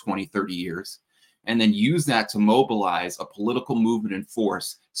course of 20, 30 years, and then use that to mobilize a political movement and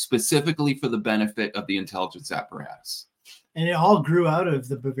force specifically for the benefit of the intelligence apparatus. And it all grew out of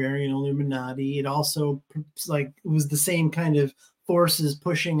the Bavarian Illuminati. It also was the same kind of forces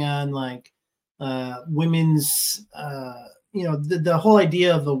pushing on women's, the whole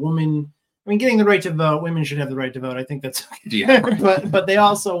idea of the woman. I mean, getting the right to vote, women should have the right to vote. I think that's okay. Yeah, right. but they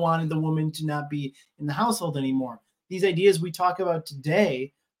also wanted the woman to not be in the household anymore. These ideas we talk about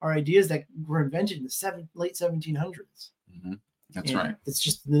today are ideas that were invented in the late 1700s. Mm-hmm. That's right. It's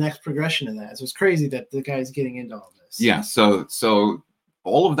just the next progression of that. So it's crazy that the guy's getting into all this. Yeah. So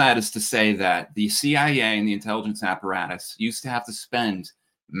all of that is to say that the CIA and the intelligence apparatus used to have to spend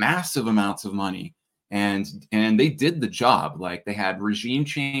massive amounts of money, and they did the job. Like, they had regime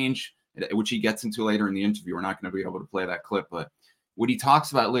change, which he gets into later in the interview. We're not going to be able to play that clip, but what he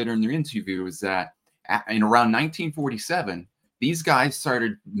talks about later in the interview is that in around 1947, these guys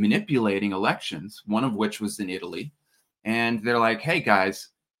started manipulating elections, one of which was in Italy. And they're like, hey, guys,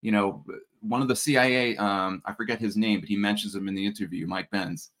 one of the CIA, I forget his name, but he mentions him in the interview, Mike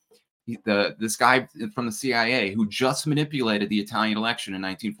Benz. This guy from the CIA who just manipulated the Italian election in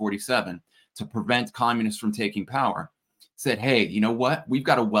 1947 to prevent communists from taking power said, hey, you know what? We've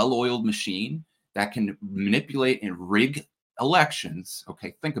got a well-oiled machine that can manipulate and rig elections.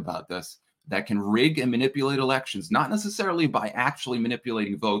 Okay, think about this. That can rig and manipulate elections, not necessarily by actually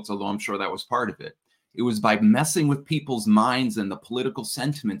manipulating votes, although I'm sure that was part of it. It was by messing with people's minds and the political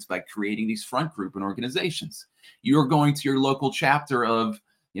sentiments by creating these front group and organizations. You're going to your local chapter of,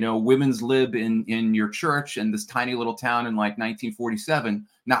 Women's Lib in your church in this tiny little town in like 1947,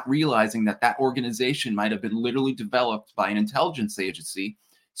 not realizing that organization might have been literally developed by an intelligence agency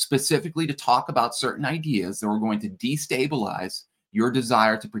specifically to talk about certain ideas that were going to destabilize your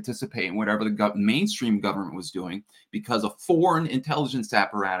desire to participate in whatever the mainstream government was doing, because a foreign intelligence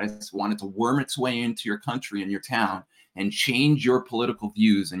apparatus wanted to worm its way into your country and your town and change your political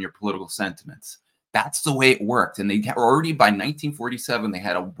views and your political sentiments. That's the way it worked. And they already, by 1947, they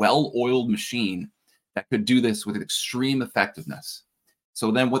had a well-oiled machine that could do this with extreme effectiveness. So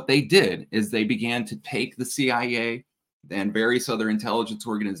then what they did is they began to take the CIA and various other intelligence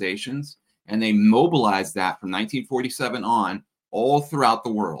organizations, and they mobilized that from 1947 on all throughout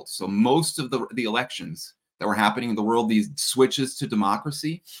the world. So most of the elections that were happening in the world, these switches to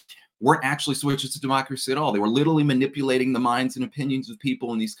democracy, weren't actually switches to democracy at all. They were literally manipulating the minds and opinions of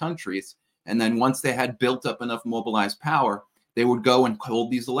people in these countries. And then once they had built up enough mobilized power, they would go and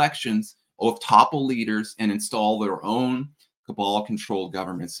hold these elections, topple leaders, and install their own cabal-controlled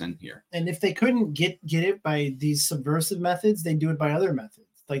governments in here. And if they couldn't get it by these subversive methods, they do it by other methods.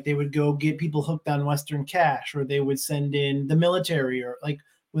 Like they would go get people hooked on Western cash, or they would send in the military, or like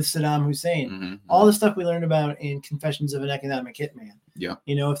with Saddam Hussein, all the stuff we learned about in Confessions of an Economic Hitman. Yeah.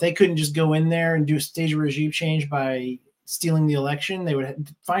 You know, if they couldn't just go in there and do a stage regime change by stealing the election, they would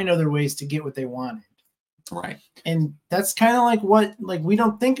find other ways to get what they wanted. Right. And that's kind of like what, like, we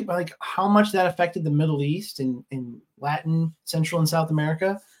don't think about like how much that affected the Middle East and Latin, Central and South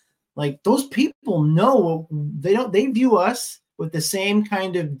America. Like those people know, they view us with the same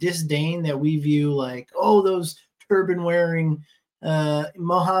kind of disdain that we view like, oh, those turban wearing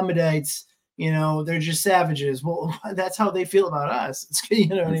Mohammedites, you know, they're just savages. Well, that's how they feel about us. It's, you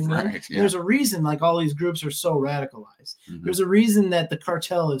know what I mean? Right, yeah. There's a reason like all these groups are so radicalized. There's a reason that the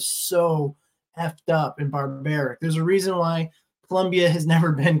cartel is so effed up and barbaric. There's a reason why Colombia has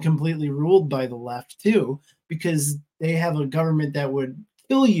never been completely ruled by the left too, because they have a government that would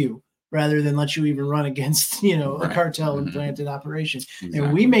kill you rather than let you even run against, you know, a cartel implanted operation. Exactly.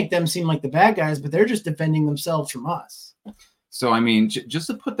 And we make them seem like the bad guys, but they're just defending themselves from us. So, I mean, just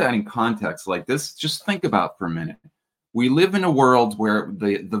to put that in context like this, just think about for a minute. We live in a world where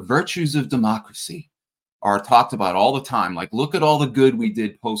the virtues of democracy are talked about all the time. Like, look at all the good we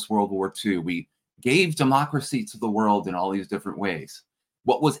did post-World War II. We gave democracy to the world in all these different ways.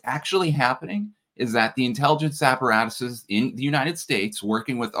 What was actually happening is that the intelligence apparatuses in the United States,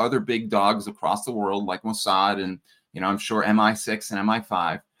 working with other big dogs across the world, like Mossad and, you know, I'm sure MI6 and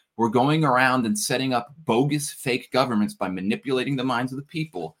MI5, were going around and setting up bogus fake governments by manipulating the minds of the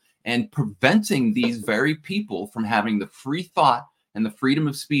people and preventing these very people from having the free thought and the freedom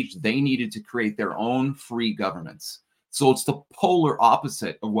of speech they needed to create their own free governments. So it's the polar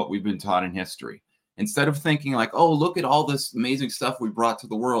opposite of what we've been taught in history. Instead of thinking like, oh, look at all this amazing stuff we brought to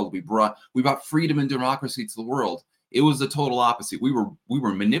the world. We brought freedom and democracy to the world. It was the total opposite. We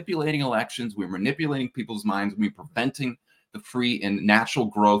were manipulating elections. We were manipulating people's minds. We were preventing the free and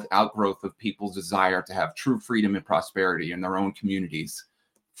natural outgrowth of people's desire to have true freedom and prosperity in their own communities.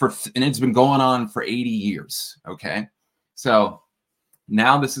 And it's been going on for 80 years. Okay. So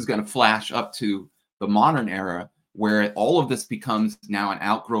now this is going to flash up to the modern era where all of this becomes now an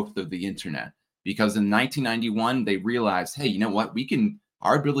outgrowth of the internet. Because in 1991, they realized, hey, you know what?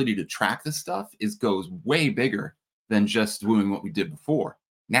 Our ability to track this stuff goes way bigger than just doing what we did before.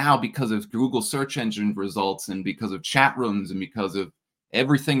 Now, because of Google search engine results and because of chat rooms and because of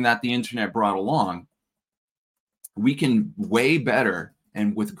everything that the internet brought along, we can way better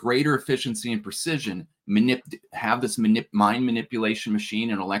and with greater efficiency and precision have this mind manipulation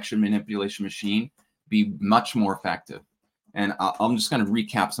machine and election manipulation machine be much more effective. And I'm just going to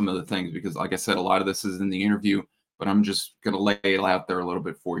recap some of the things because, like I said, a lot of this is in the interview, but I'm just going to lay it out there a little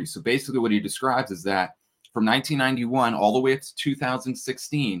bit for you. So basically what he describes is that from 1991 all the way up to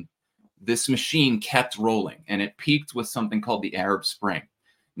 2016, this machine kept rolling, and it peaked with something called the Arab Spring.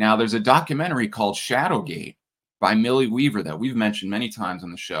 Now, there's a documentary called Shadowgate by Millie Weaver that we've mentioned many times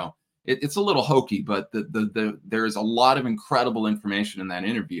on the show. It's a little hokey, but there's a lot of incredible information in that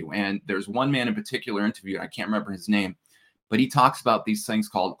interview. And there's one man in particular interviewed, I can't remember his name, but he talks about these things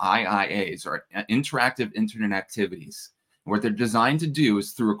called IIAs, or interactive internet activities. What they're designed to do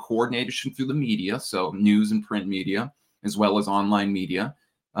is through a coordination through the media, so news and print media, as well as online media,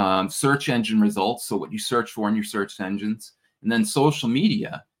 search engine results, so what you search for in your search engines, and then social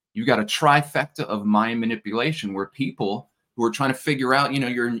media. You've got a trifecta of mind manipulation where people who are trying to figure out, you know,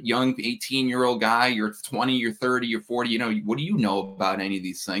 you're a young 18-year-old guy, you're 20, you're 30, you're 40, you know, what do you know about any of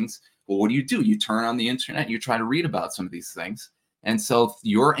these things? Well, what do? You turn on the internet, you try to read about some of these things. And so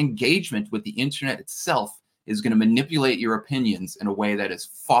your engagement with the internet itself is going to manipulate your opinions in a way that is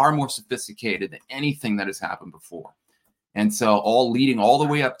far more sophisticated than anything that has happened before. And so leading all the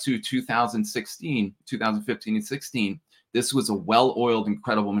way up to 2015 and 16, this was a well-oiled,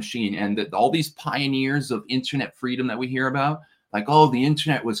 incredible machine. And all these pioneers of internet freedom that we hear about, like, oh, the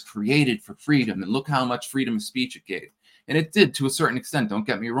internet was created for freedom, and look how much freedom of speech it gave. And it did to a certain extent, don't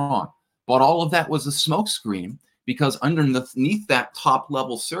get me wrong. But all of that was a smokescreen, because underneath that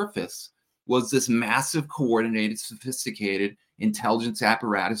top-level surface was this massive, coordinated, sophisticated intelligence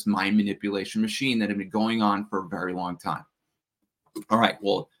apparatus mind manipulation machine that had been going on for a very long time. All right,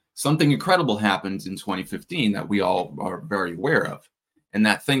 well, something incredible happened in 2015 that we all are very aware of. And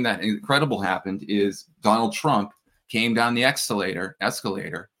that thing that incredible happened is Donald Trump came down the escalator,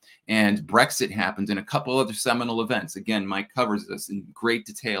 and Brexit happened, and a couple other seminal events. Again, Mike covers this in great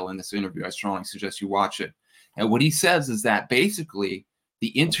detail in this interview. I strongly suggest you watch it. And what he says is that basically the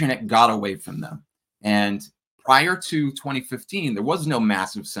internet got away from them. And prior to 2015, there was no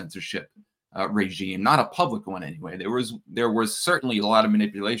massive censorship regime, not a public one anyway. There was certainly a lot of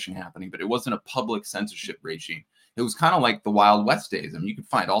manipulation happening, but it wasn't a public censorship regime. It was kind of like the Wild West days. I mean, you could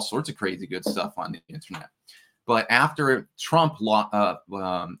find all sorts of crazy good stuff on the internet. But after Trump took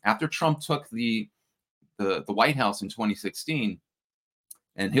the White House in 2016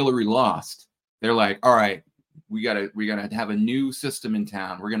 and Hillary lost, they're like, all right, we gotta have a new system in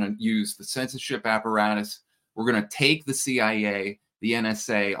town. We're gonna use the censorship apparatus. We're gonna take the CIA, the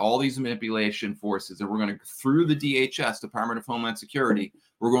NSA, all these manipulation forces, and we're going to, through the DHS, Department of Homeland Security,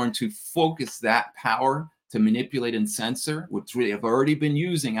 we're going to focus that power to manipulate and censor, which we have already been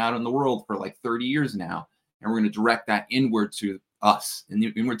using out in the world for like 30 years now. And we're going to direct that inward to us, and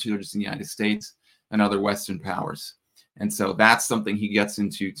inward to just the United States and other Western powers. And so that's something he gets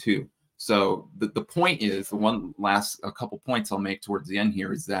into too. So the point is, the one last a couple points I'll make towards the end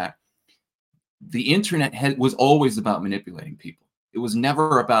here is that the internet was always about manipulating people. It was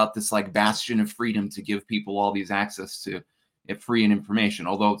never about this like bastion of freedom to give people all these access to free and information,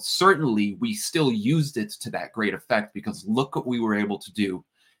 although certainly we still used it to that great effect, because look what we were able to do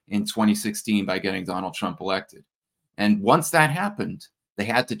in 2016 by getting Donald Trump elected. And once that happened, they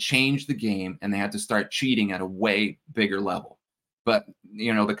had to change the game and they had to start cheating at a way bigger level. But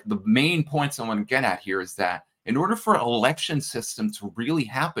you know, the main points I want to get at here is that in order for an election system to really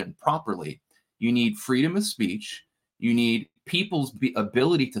happen properly, you need freedom of speech, you need people's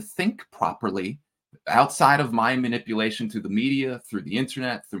ability to think properly outside of mind manipulation through the media, through the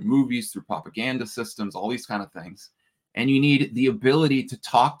internet, through movies, through propaganda systems, all these kind of things. And you need the ability to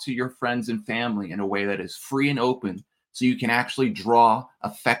talk to your friends and family in a way that is free and open, so you can actually draw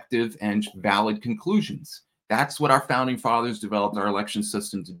effective and valid conclusions. That's what our founding fathers developed our election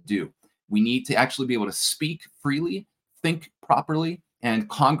system to do. We need to actually be able to speak freely, think properly, and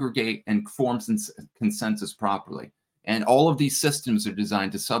congregate and form consensus properly. And all of these systems are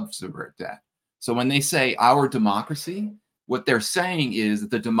designed to subvert that. So when they say our democracy, what they're saying is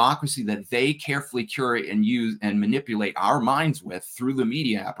that the democracy that they carefully curate and use and manipulate our minds with through the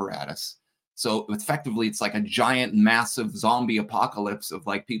media apparatus. So effectively, it's like a giant, massive zombie apocalypse of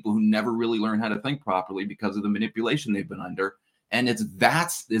like people who never really learn how to think properly because of the manipulation they've been under. And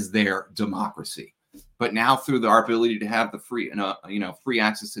that is their democracy. But now through our ability to have the free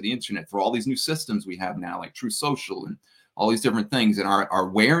access to the internet, through all these new systems we have now, like True Social and all these different things, and our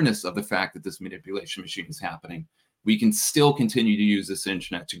awareness of the fact that this manipulation machine is happening, we can still continue to use this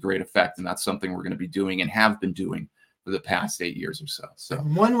internet to great effect. And that's something we're going to be doing and have been doing for the past 8 years or so. So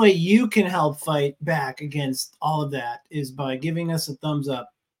one way you can help fight back against all of that is by giving us a thumbs up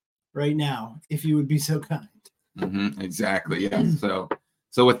right now, if you would be so kind. Exactly. Yeah.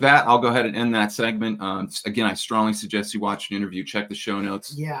 So with that, I'll go ahead and end that segment. Again, I strongly suggest you watch an interview. Check the show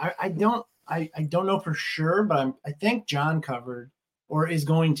notes. Yeah, I don't know for sure, but I think John covered or is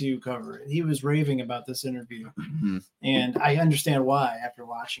going to cover it. He was raving about this interview, and I understand why after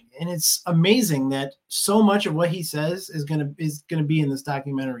watching it. And it's amazing that so much of what he says is gonna be in this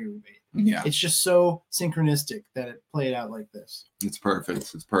documentary we made. Yeah, it's just so synchronistic that it played out like this. It's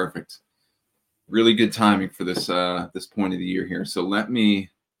perfect. It's perfect. Really good timing for this this point of the year here. So let me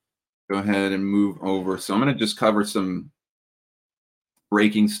go ahead and move over. So I'm going to just cover some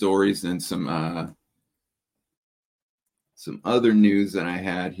breaking stories and some other news that I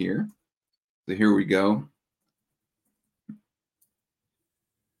had here. So here we go.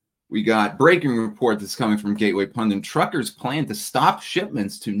 We got breaking report that's coming from Gateway Pundit. Truckers plan to stop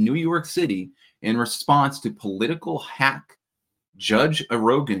shipments to New York City in response to political hack Judge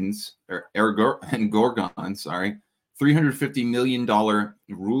Gorgon's $350 million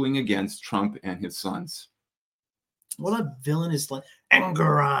ruling against Trump and his sons. What a villainous like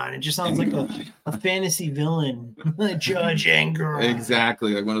Engeron. It just sounds like a fantasy villain. Judge Engeron.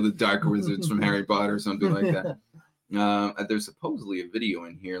 Exactly, like one of the dark wizards from Harry Potter or something like that. There's supposedly a video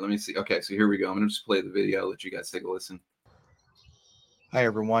in here. Let me see. Okay, so here we go. I'm going to just play the video. I'll let you guys take a listen. Hi,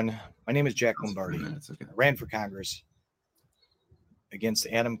 everyone. My name is Jack Lombardi. I ran for Congress against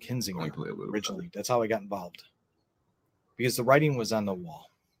Adam Kinzinger originally. That's how I got involved. Because the writing was on the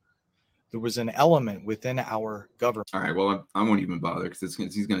wall. There was an element within our government. All right, well, I won't even bother because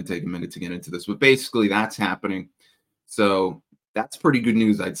he's going to take a minute to get into this. But basically, that's happening. So that's pretty good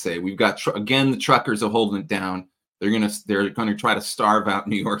news, I'd say. We've got, again, the truckers are holding it down. They're gonna try to starve out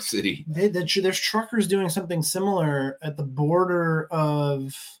New York City. There's truckers doing something similar at the border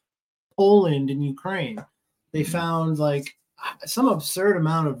of Poland and Ukraine. They found like some absurd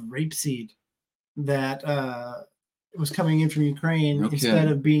amount of rapeseed that was coming in from Ukraine instead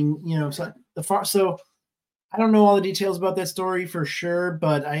of being, so I don't know all the details about that story for sure,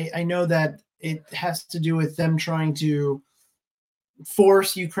 but I know that it has to do with them trying to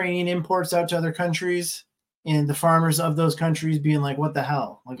force Ukrainian imports out to other countries, and the farmers of those countries being like, what the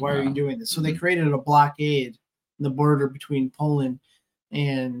hell? Like, why are you doing this? So they created a blockade in the border between Poland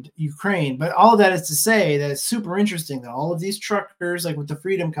and Ukraine. But all of that is to say that it's super interesting that all of these truckers, like with the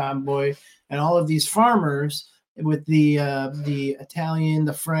Freedom Convoy, and all of these farmers with the Italian,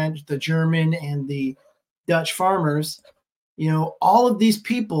 the French, the German, and the Dutch farmers, you know, all of these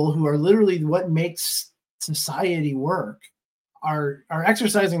people who are literally what makes society work are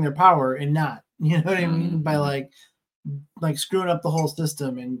exercising their power and not, you know what I mean, by like screwing up the whole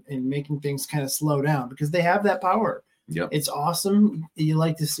system and making things kind of slow down because they have that power. Yep. It's awesome. You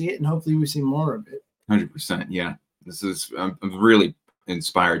like to see it, and hopefully we see more of it. 100%. Yeah. This is, I'm really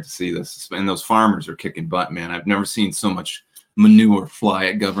inspired to see this. And those farmers are kicking butt, man. I've never seen so much manure fly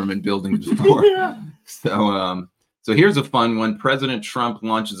at government buildings before. Yeah. So here's a fun one. President Trump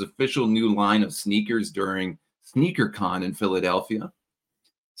launches official new line of sneakers during SneakerCon in Philadelphia.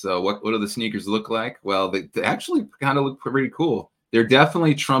 So what do the sneakers look like? Well, they actually kind of look pretty cool. They're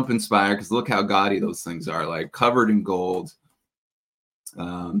definitely Trump inspired because look how gaudy those things are, like covered in gold,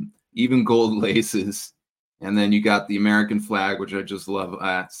 even gold laces. And then you got the American flag, which I just love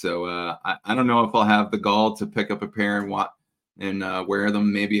that. So I don't know if I'll have the gall to pick up a pair and wear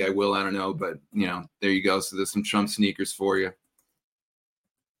them. Maybe I will. I don't know. But, you know, there you go. So there's some Trump sneakers for you.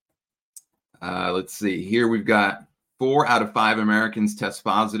 Let's see. Here we've got 4 out of 5 Americans test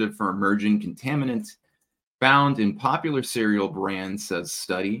positive for emerging contaminants found in popular cereal brands, says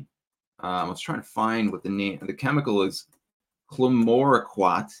study. I was trying to find what the name. The chemical is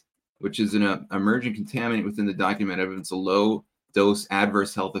chloromorquat, which is an emerging contaminant within the documented evidence of low dose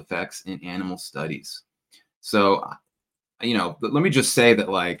adverse health effects in animal studies. So, you know, let me just say that,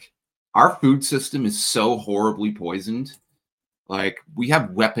 like, our food system is so horribly poisoned. Like, we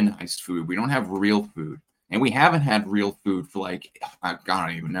have weaponized food. We don't have real food. And we haven't had real food for, like, I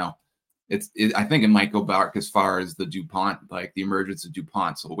don't even know. I think it might go back as far as the DuPont, like the emergence of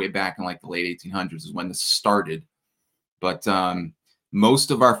DuPont. So way back in like the late 1800s is when this started. But most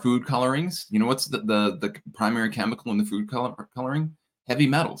of our food colorings, you know, what's the primary chemical in the food coloring? Heavy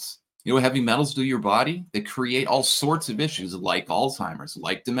metals. You know what heavy metals do to your body? They create all sorts of issues like Alzheimer's,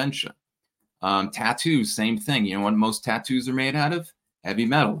 like dementia. Tattoos, same thing. You know what most tattoos are made out of? Heavy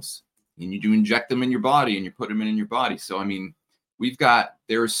metals. And you do inject them in your body and you put them in your body. So, I mean,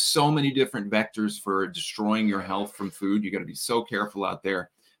 there are so many different vectors for destroying your health from food. You got to be so careful out there.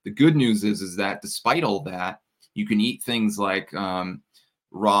 The good news is that despite all that, you can eat things like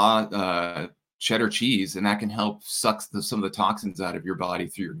raw cheddar cheese, and that can help suck some of the toxins out of your body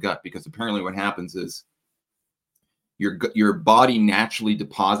through your gut, because apparently what happens is your body naturally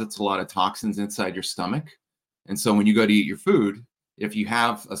deposits a lot of toxins inside your stomach. And so when you go to eat your food, if you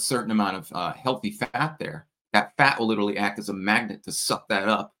have a certain amount of healthy fat there, that fat will literally act as a magnet to suck that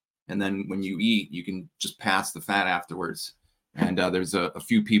up. And then when you eat, you can just pass the fat afterwards. And there's a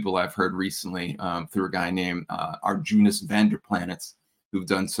few people I've heard recently through a guy named Arjunas Vanderplanets who've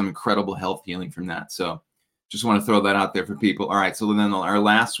done some incredible health healing from that. So just want to throw that out there for people. All right. So then our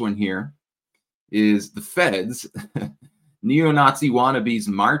last one here is the feds. Neo-Nazi wannabes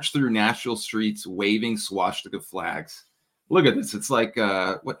march through national streets waving swastika flags. Look at this. It's like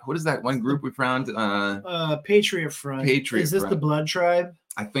what is that one group we found? Patriot Front. Patriot Is this Front. The Blood Tribe?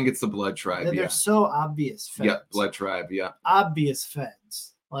 I think it's the Blood Tribe. They're so obvious feds. Yeah, Blood Tribe. Yeah, obvious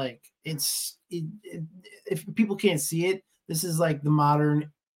feds. Like if people can't see it, this is like the modern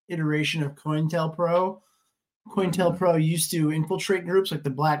iteration of COINTELPRO. COINTELPRO used to infiltrate groups like the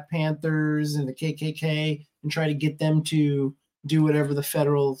Black Panthers and the KKK and try to get them to do whatever the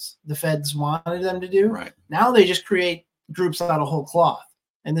feds wanted them to do. Right. Now they just create groups out of whole cloth,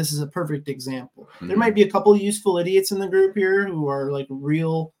 and this is a perfect example. There might be a couple of useful idiots in the group here who are like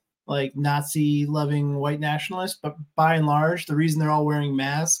real like Nazi loving white nationalists, but by and large the reason they're all wearing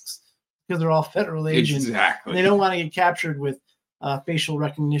masks because they're all federal agents. Exactly. They don't want to get captured with facial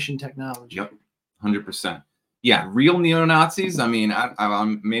recognition technology. Yep, 100%. Yeah, real neo-Nazis. I mean,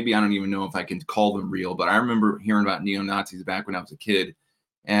 maybe I don't even know if I can call them real, but I remember hearing about neo-Nazis back when I was a kid.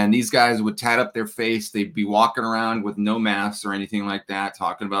 And these guys would tat up their face. They'd be walking around with no masks or anything like that,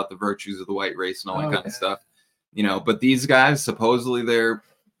 talking about the virtues of the white race and all that kind of stuff. You know, but these guys, supposedly they're,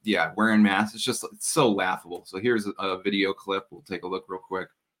 wearing masks. It's so laughable. So here's a video clip. We'll take a look real quick.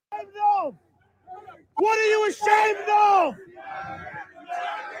 What are you ashamed of?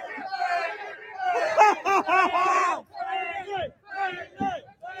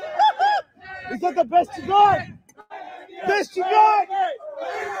 Is that the best you got? Best you got?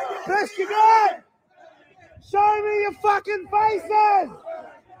 Best you got? Show me your fucking faces!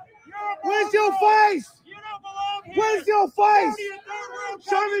 Where's your face? Where's your face?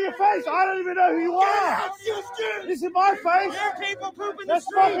 Show me your face. I don't even know who you are. This is my face. Your people poop in the Let's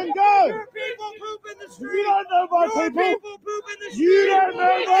street. fucking go. Your people poop in the street. You don't know my Your people. poop in the street. You don't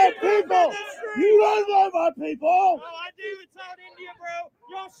know my They poop people. in the street. You don't know my people. Oh, I do. It's out India, bro.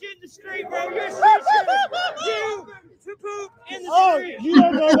 Y'all shit in the street, bro. You're shit. You poop in the street. Oh, you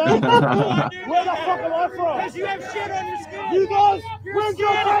don't know that? Oh, I do. Where the fuck am I from? Because you have shit on your skin. You guys, You're where's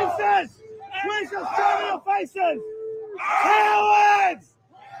your shit. faces? Where's your show me your faces? Cowards!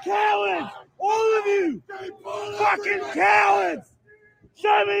 Cowards! All of you! Fucking cowards!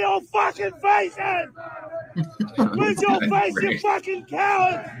 Show me your fucking faces! Where's your face, you fucking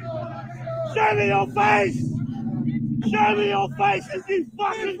cowards? Show me your face! Show me your faces, you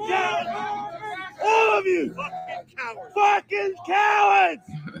fucking cowards! All of you! Fucking cowards!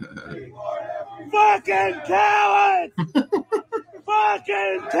 Fucking cowards!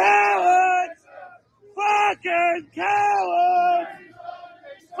 Fucking cowards! Fucking cowards!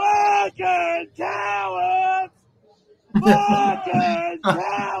 Fucking cowards! Fucking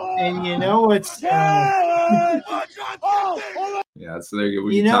cowards! And you know what's Yeah, so there you go.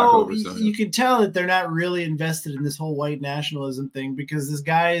 We you can talk know, over some of you it. can tell that they're not really invested in this whole white nationalism thing because this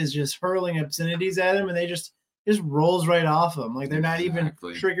guy is just hurling obscenities at him and they just rolls right off them. Like they're not even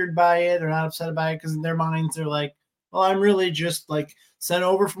triggered by it. They're not upset by it because in their minds they're like, well, I'm really just like sent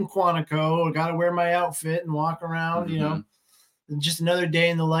over from Quantico. I got to wear my outfit and walk around, you know, just another day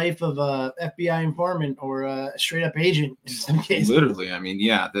in the life of a FBI informant or a straight up agent in some cases. Literally, I mean,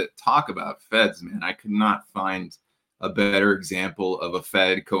 yeah, the talk about feds, man. I could not find a better example of a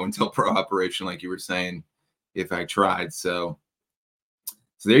Fed COINTELPRO operation, like you were saying, if I tried. So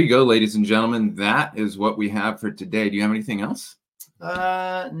there you go, ladies and gentlemen. That is what we have for today. Do you have anything else?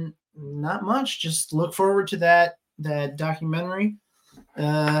 Not much. Just look forward to that documentary.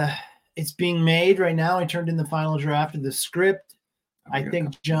 It's being made right now. I turned in the final draft of the script. I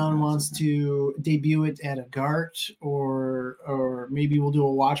think John wants to debut it at a GART or maybe we'll do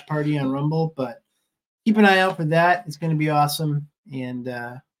a watch party on Rumble, but keep an eye out for that. It's going to be awesome. And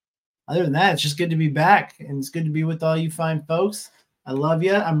other than that, it's just good to be back, and it's good to be with all you fine folks. I love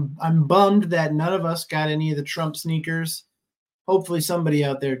you. I'm bummed that none of us got any of the Trump sneakers. Hopefully somebody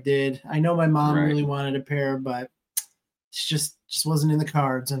out there did. I know my mom really wanted a pair, but it's just wasn't in the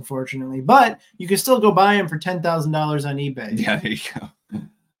cards, unfortunately. But you can still go buy them for $10,000 on eBay. Yeah, there you go.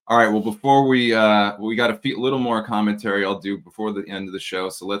 All right. Well, before we got a little more commentary I'll do before the end of the show.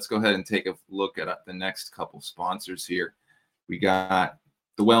 So let's go ahead and take a look at the next couple sponsors here. We got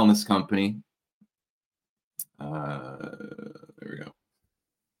the Wellness Company. There we go.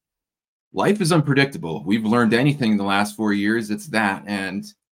 Life is unpredictable. We've learned anything in the last 4 years, it's that. And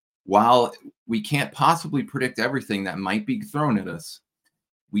while we can't possibly predict everything that might be thrown at us,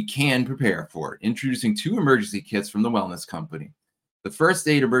 we can prepare for it. Introducing 2 emergency kits from the Wellness Company. The First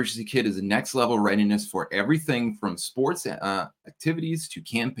Aid Emergency Kit is a next-level readiness for everything from sports activities to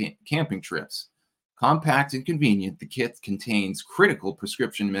camping trips. Compact and convenient, the kit contains critical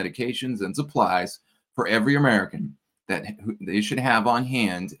prescription medications and supplies for every American that they should have on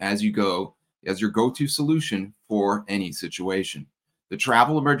hand as your go-to solution for any situation. The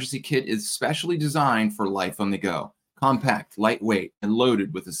Travel Emergency Kit is specially designed for life on the go. Compact, lightweight, and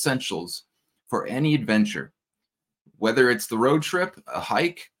loaded with essentials for any adventure. Whether it's the road trip, a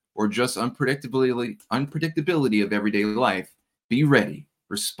hike, or just unpredictability of everyday life, be ready.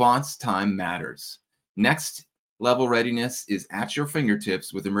 Response time matters. Next level readiness is at your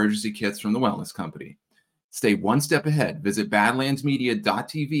fingertips with emergency kits from the Wellness Company. Stay one step ahead. Visit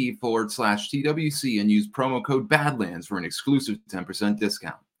badlandsmedia.tv/TWC and use promo code BADLANDS for an exclusive 10%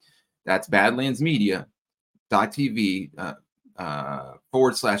 discount. That's badlandsmedia.tv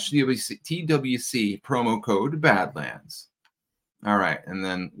 /TWC promo code BADLANDS. All right. And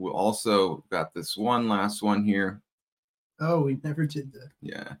then we also got this last one here. Oh, we never did that.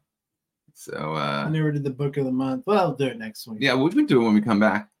 Yeah. So I never did the book of the month. Well, I'll do it next week. Yeah, we can do it when we come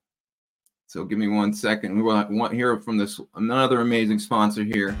back. So give me 1 second. We want to hear from another amazing sponsor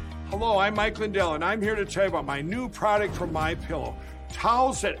here. Hello, I'm Mike Lindell, and I'm here to tell you about my new product from MyPillow.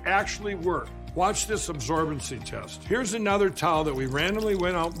 Towels that actually work. Watch this absorbency test. Here's another towel that we randomly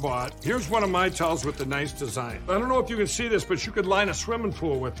went out and bought. Here's one of my towels with the nice design. I don't know if you can see this, but you could line a swimming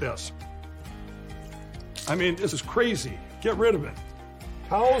pool with this. I mean, this is crazy. Get rid of it.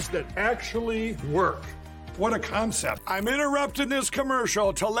 Towels that actually work. What a concept. I'm interrupting this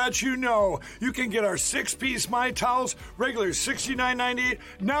commercial to let you know you can get our 6-piece My Towels, regular $69.98,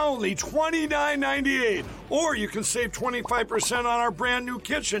 now only $29.98. Or you can save 25% on our brand new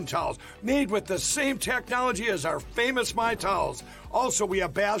kitchen towels, made with the same technology as our famous My Towels. Also, we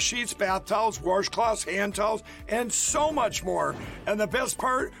have bath sheets, bath towels, washcloths, hand towels, and so much more. And the best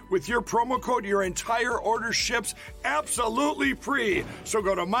part, with your promo code, your entire order ships absolutely free. So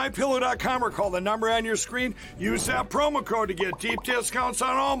go to mypillow.com or call the number on your screen. Use that promo code to get deep discounts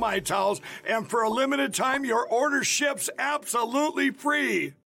on all My Towels. And for a limited time, your order ships absolutely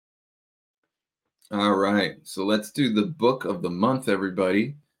free. All right. So let's do the book of the month,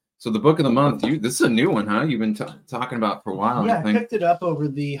 everybody. So the book of the month, this is a new one, huh? You've been talking about for a while. Yeah, I I think. picked it up over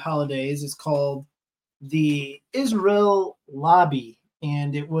the holidays. It's called The Israel Lobby,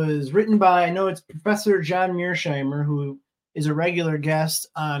 and it was written by, I know it's Professor John Mearsheimer, who is a regular guest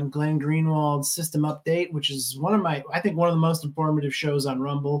on Glenn Greenwald's System Update, which is one of the most informative shows on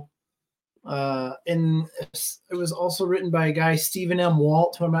Rumble. And it was also written by a guy, Stephen M.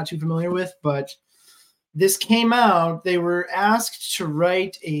 Walt, who I'm not too familiar with, but this came out. They were asked to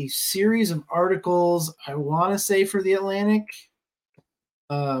write a series of articles, I want to say for The Atlantic,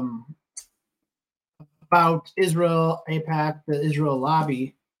 about Israel, AIPAC, the Israel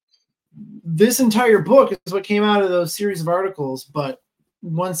Lobby. This entire book is what came out of those series of articles, but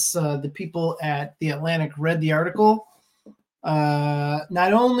once the people at The Atlantic read the article,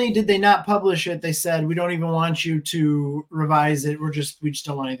 not only did they not publish it, they said, we don't even want you to revise it. We just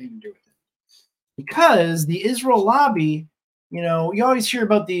don't want anything to do with it. Because the Israel Lobby, you always hear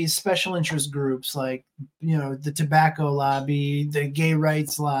about these special interest groups like, the tobacco lobby, the gay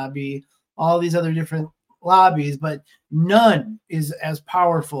rights lobby, all these other different lobbies, but none is as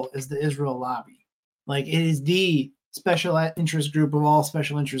powerful as the Israel Lobby. Like, it is the special interest group of all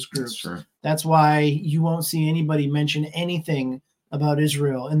special interest groups. That's why you won't see anybody mention anything about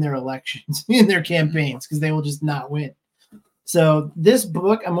Israel in their elections, in their campaigns, because they will just not win. So this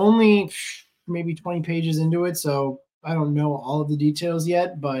book, I'm only maybe 20 pages into it, so I don't know all of the details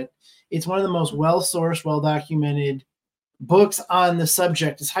yet, but it's one of the most well-sourced, well-documented books on the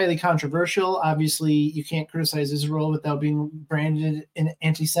subject. It's highly controversial. Obviously, you can't criticize Israel without being branded an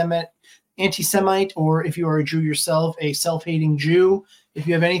anti-Semite, or if you are a Jew yourself, a self-hating Jew, if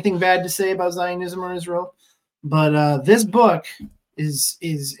you have anything bad to say about Zionism or Israel. But this book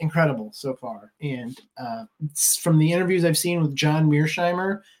is incredible so far. And from the interviews I've seen with John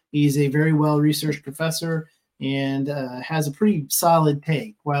Mearsheimer, he's a very well-researched professor and has a pretty solid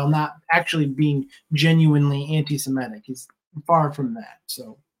take, while not actually being genuinely anti-Semitic. He's far from that.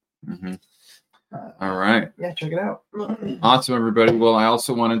 So, all right. Yeah, check it out. Awesome, everybody. Well, I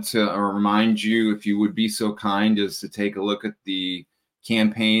also wanted to remind you, if you would be so kind, as to take a look at the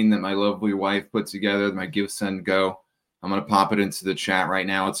campaign that my lovely wife put together, my Give, Send, Go. I'm going to pop it into the chat right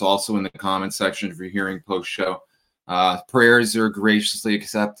now. It's also in the comment section if you're hearing post-show. Prayers are graciously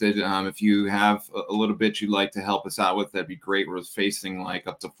accepted. If you have a little bit you'd like to help us out with, that'd be great. We're facing like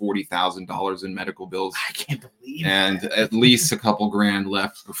up to $40,000 in medical bills. I can't believe and that. At least a couple grand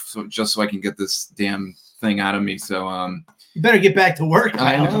left, just so I can get this damn thing out of me. So you better get back to work.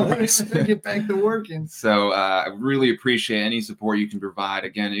 I know. Get back to working. So I really appreciate any support you can provide.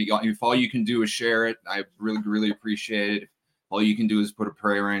 Again, if all you can do is share it, I really appreciate it. All you can do is put a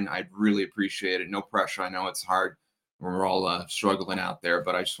prayer in. I'd really appreciate it. No pressure. I know it's hard. We're all struggling out there,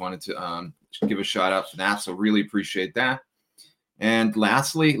 but I just wanted to give a shout out for that. So really appreciate that. And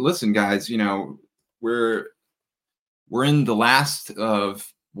lastly, listen, guys, we're in the last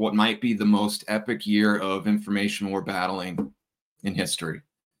of what might be the most epic year of information war battling in history.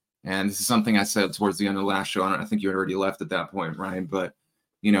 And this is something I said towards the end of the last show. I think you had already left at that point, Ryan, but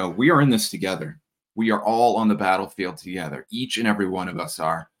we are in this together. We are all on the battlefield together. Each and every one of us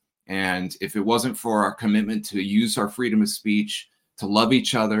are. And if it wasn't for our commitment to use our freedom of speech, to love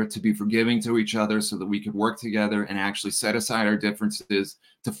each other, to be forgiving to each other so that we could work together and actually set aside our differences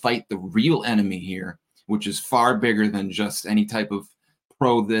to fight the real enemy here, which is far bigger than just any type of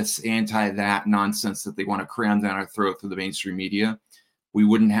pro this, anti that nonsense that they want to cram down our throat through the mainstream media, we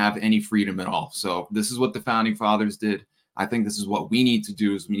wouldn't have any freedom at all. So this is what the founding fathers did. I think this is what we need to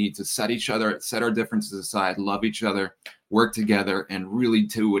do, is we need to set our differences aside, love each other, work together, and really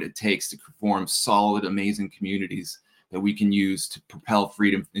do what it takes to form solid, amazing communities that we can use to propel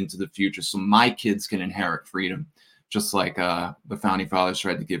freedom into the future, so my kids can inherit freedom, just like the founding fathers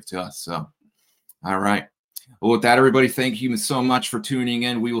tried to give to us. So, all right. Well, with that, everybody, thank you so much for tuning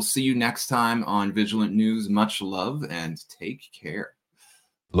in. We will see you next time on Vigilant News. Much love and take care.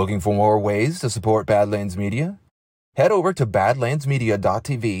 Looking for more ways to support Badlands Media? Head over to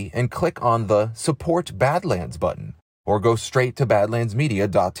badlandsmedia.tv and click on the Support Badlands button, or go straight to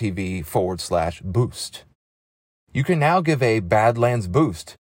badlandsmedia.tv/boost. You can now give a Badlands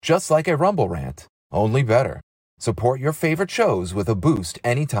boost, just like a Rumble rant, only better. Support your favorite shows with a boost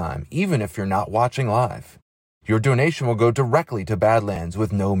anytime, even if you're not watching live. Your donation will go directly to Badlands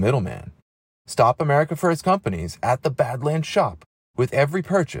with no middleman. Stop America First companies at the Badlands shop. With every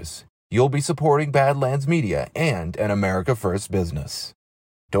purchase, you'll be supporting Badlands Media and an America First business.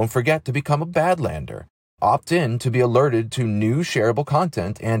 Don't forget to become a Badlander. Opt in to be alerted to new shareable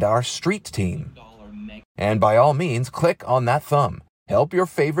content and our street team. And by all means, click on that thumb. Help your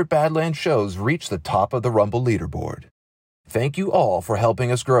favorite Badlands shows reach the top of the Rumble leaderboard. Thank you all for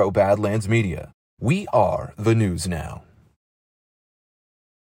helping us grow Badlands Media. We are the news now.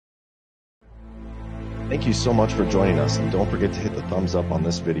 Thank you so much for joining us, and don't forget to hit the thumbs up on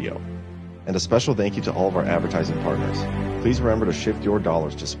this video. And a special thank you to all of our advertising partners. Please remember to shift your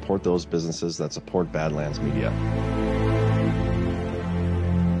dollars to support those businesses that support Badlands Media.